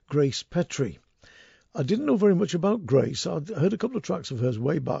Leicester, Grace Petrie. I didn't know very much about Grace. I'd heard a couple of tracks of hers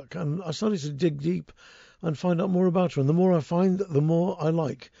way back, and I started to dig deep and find out more about her. And the more I find, the more I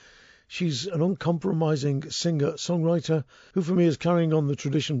like. She's an uncompromising singer-songwriter who, for me, is carrying on the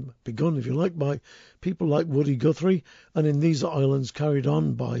tradition begun, if you like, by people like Woody Guthrie, and in these islands carried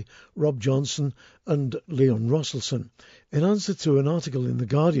on by Rob Johnson and Leon Rosselson. In answer to an article in The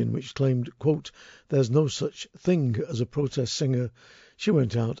Guardian which claimed, quote, "There's no such thing as a protest singer," she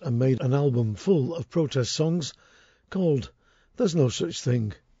went out and made an album full of protest songs called "There's No Such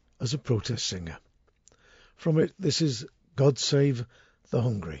Thing as a Protest Singer." From it, this is God Save the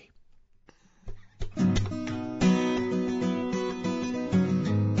Hungry.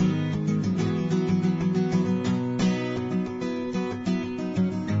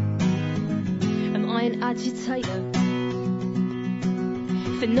 Am I an agitator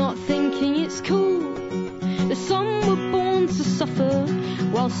for not thinking it's cool that some were born to suffer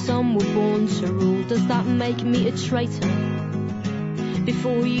while some were born to rule? Does that make me a traitor?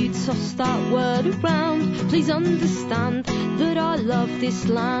 Before you toss that word around, please understand that I love this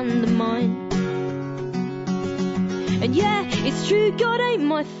land of mine. And yeah, it's true, God ain't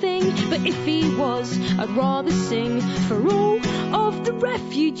my thing, but if he was, I'd rather sing for all of the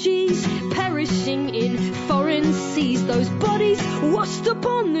refugees perishing in foreign seas. Those bodies washed up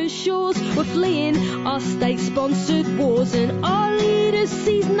on the shores were fleeing our state-sponsored wars, and our leader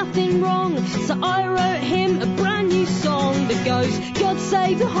sees nothing wrong. So I wrote him a brand new song that goes, God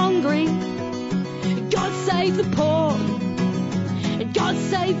save the hungry, God save the poor, and God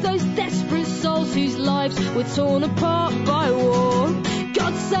save those desperate souls whose lives were torn apart by war.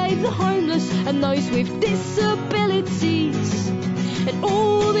 God save the homeless and those with disabilities, and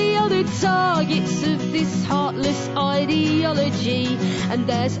all the other targets of this heartless ideology. And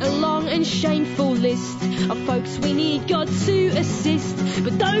there's a long and shameful list of folks we need God to assist,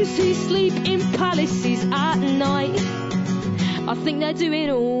 but those who sleep in palaces at night, I think they're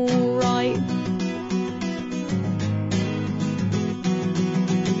doing alright.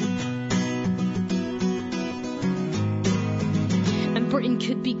 And Britain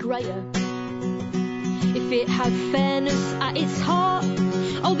could be greater if it had fairness at its heart.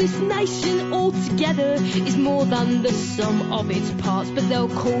 Oh, this nation altogether is more than the sum of its parts, but they'll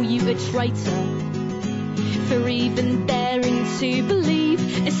call you a traitor for even daring to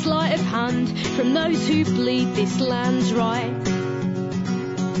believe a sleight of hand from those who bleed this land dry.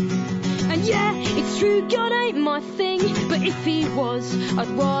 And yeah, it's true, God ain't my thing, but if he was, I'd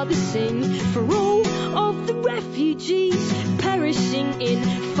rather sing for all of the refugees perishing in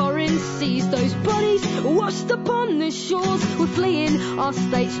foreign seas. Those bodies washed up on the shores were fleeing our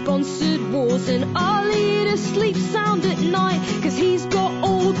state-sponsored wars, and our leader sleeps sound at night, cause he's got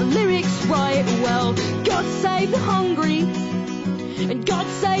all the lyrics right. Well, God save the hungry, and God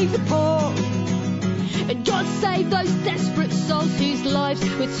save the poor, and God save those desperate souls whose lives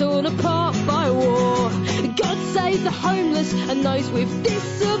were torn apart by war. God save the homeless and those with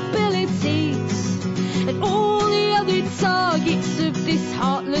disabilities, and all the other targets of this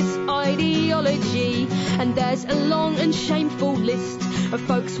heartless ideology. And there's a long and shameful list of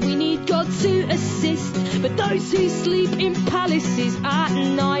folks we need God to assist, but those who sleep in palaces at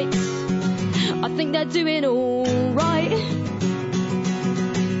night, I think they're doing alright.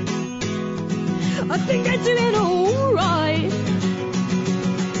 I think they're doing alright.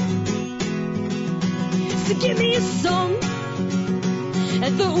 So give me a song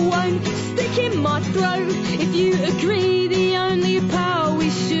that won't stick in my throat. If you agree the only power we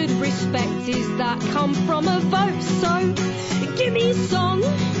should respect is that come from a vote, so give me a song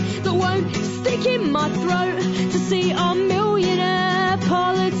that won't stick in my throat to see our millionaire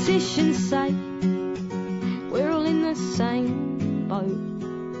politicians say we're all in the same boat.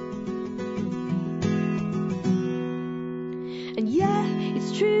 And yeah,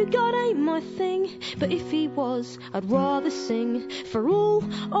 it's true, God ain't my thing, but if he was, I'd rather sing for all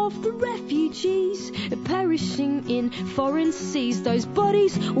of the refugees perishing in foreign seas. Those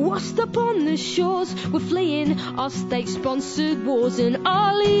bodies washed up on the shores were fleeing our state-sponsored wars, and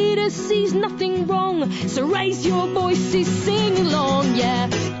our leader sees nothing wrong, so raise your voices, sing along. Yeah,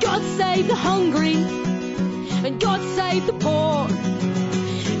 God save the hungry, and God save the poor,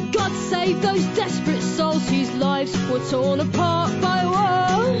 God save those desperate souls whose lives were torn apart by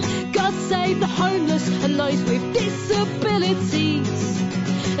war. God save the homeless and those with disabilities,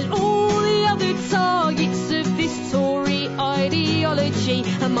 and all the other targets of this Tory ideology.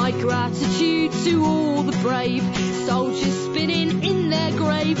 And my gratitude to all the brave soldiers spinning in their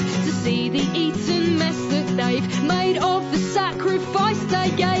grave to see the eaten mess that they've made of the sacrifice they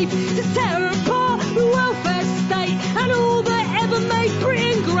gave to tear apart the welfare state and all that ever made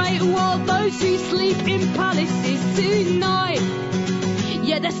Britain great, while those those who sleep in palaces tonight,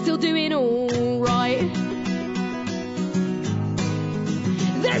 yeah, they're still doing alright.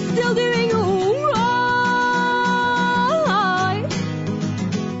 They're still doing alright.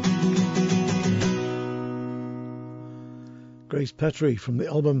 Grace Petrie from the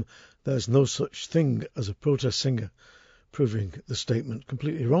album There's No Such Thing as a Protest Singer, proving the statement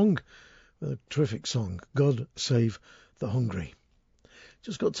completely wrong. A terrific song, God Save the Hungry.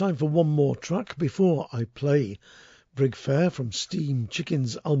 Just got time for one more track before I play Brig Fair from Steam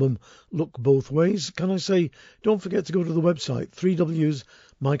Chicken's album Look Both Ways. Can I say, don't forget to go to the website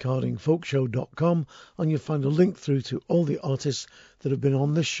 3wsmikehardingfolkshow.com, and you'll find a link through to all the artists that have been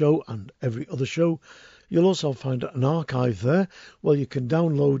on this show and every other show. You'll also find an archive there where you can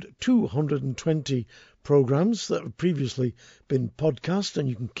download 220 programs that have previously been podcast, and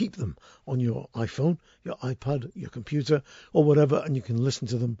you can keep them on your iPhone, your iPad, your computer, or whatever, and you can listen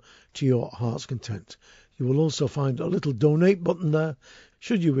to them to your heart's content. You will also find a little donate button there,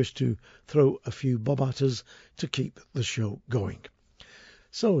 should you wish to throw a few bob at us to keep the show going.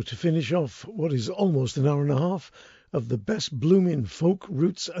 So, to finish off what is almost an hour and a half of the best blooming folk,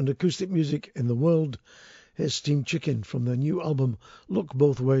 roots and acoustic music in the world, here's Steam Chicken from their new album Look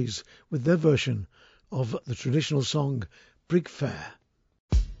Both Ways with their version of the traditional song Brig Fair.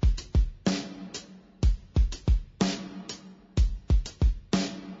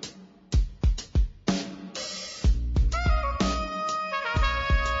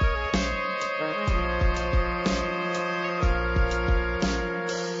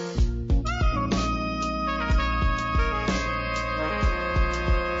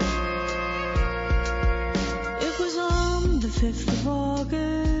 It was on the 5th of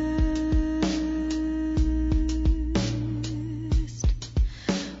August,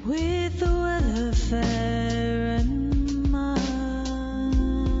 with the weather fair and mild.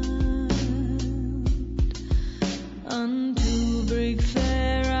 Unto Brig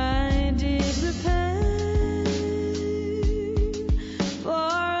Fair I did repair, for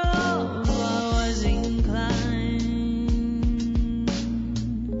love I was inclined.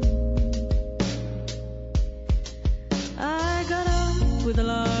 I got up with a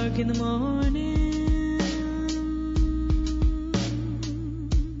lark in the morning,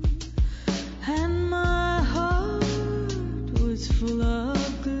 and my heart was full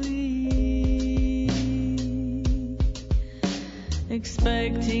of glee,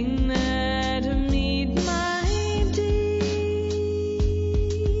 expecting there to meet my dear.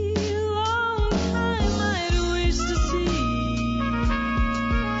 Long time I'd wished to see.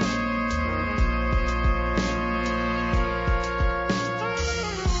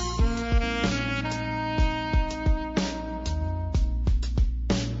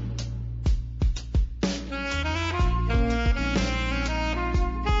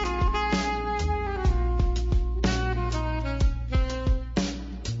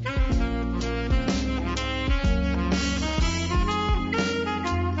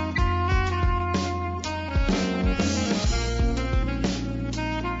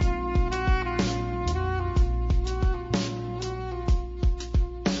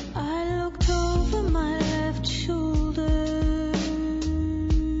 I looked over my left shoulder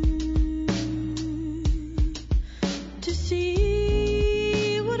to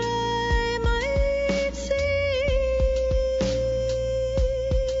see what I might see,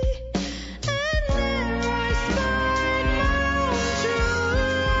 and there I spied my own true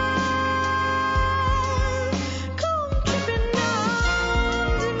love come tripping down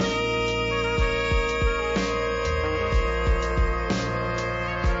to me.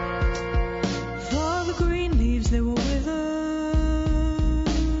 For the green leaves they were withered,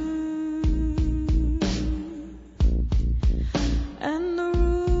 and the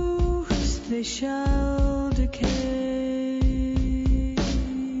roots they shall decay,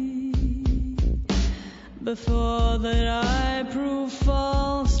 before that I prove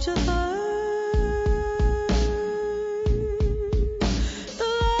false to her, the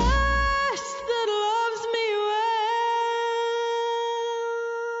last that loves me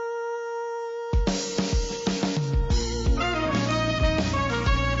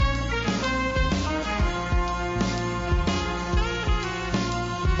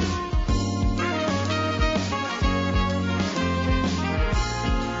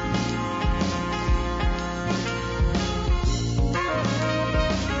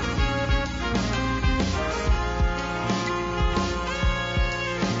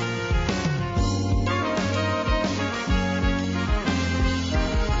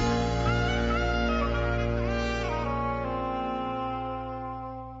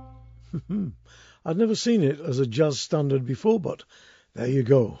I'd never seen it as a jazz standard before, but there you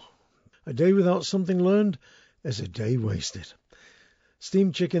go. A day without something learned is a day wasted.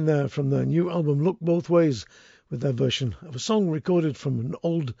 Steam Chicken there from their new album Look Both Ways with their version of a song recorded from an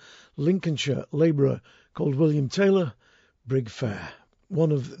old Lincolnshire labourer called William Taylor, Brig Fair,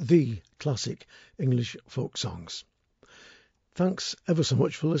 one of the classic English folk songs. Thanks ever so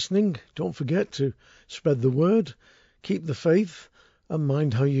much for listening. Don't forget to spread the word, keep the faith, and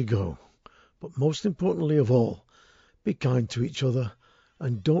mind how you go. But most importantly of all, be kind to each other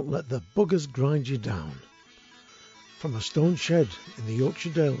and don't let the buggers grind you down. From a stone shed in the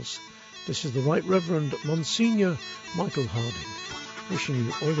Yorkshire Dales, this is the Right Reverend Monsignor Michael Harding, wishing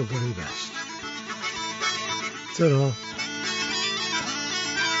you all the very best. Ta-ra.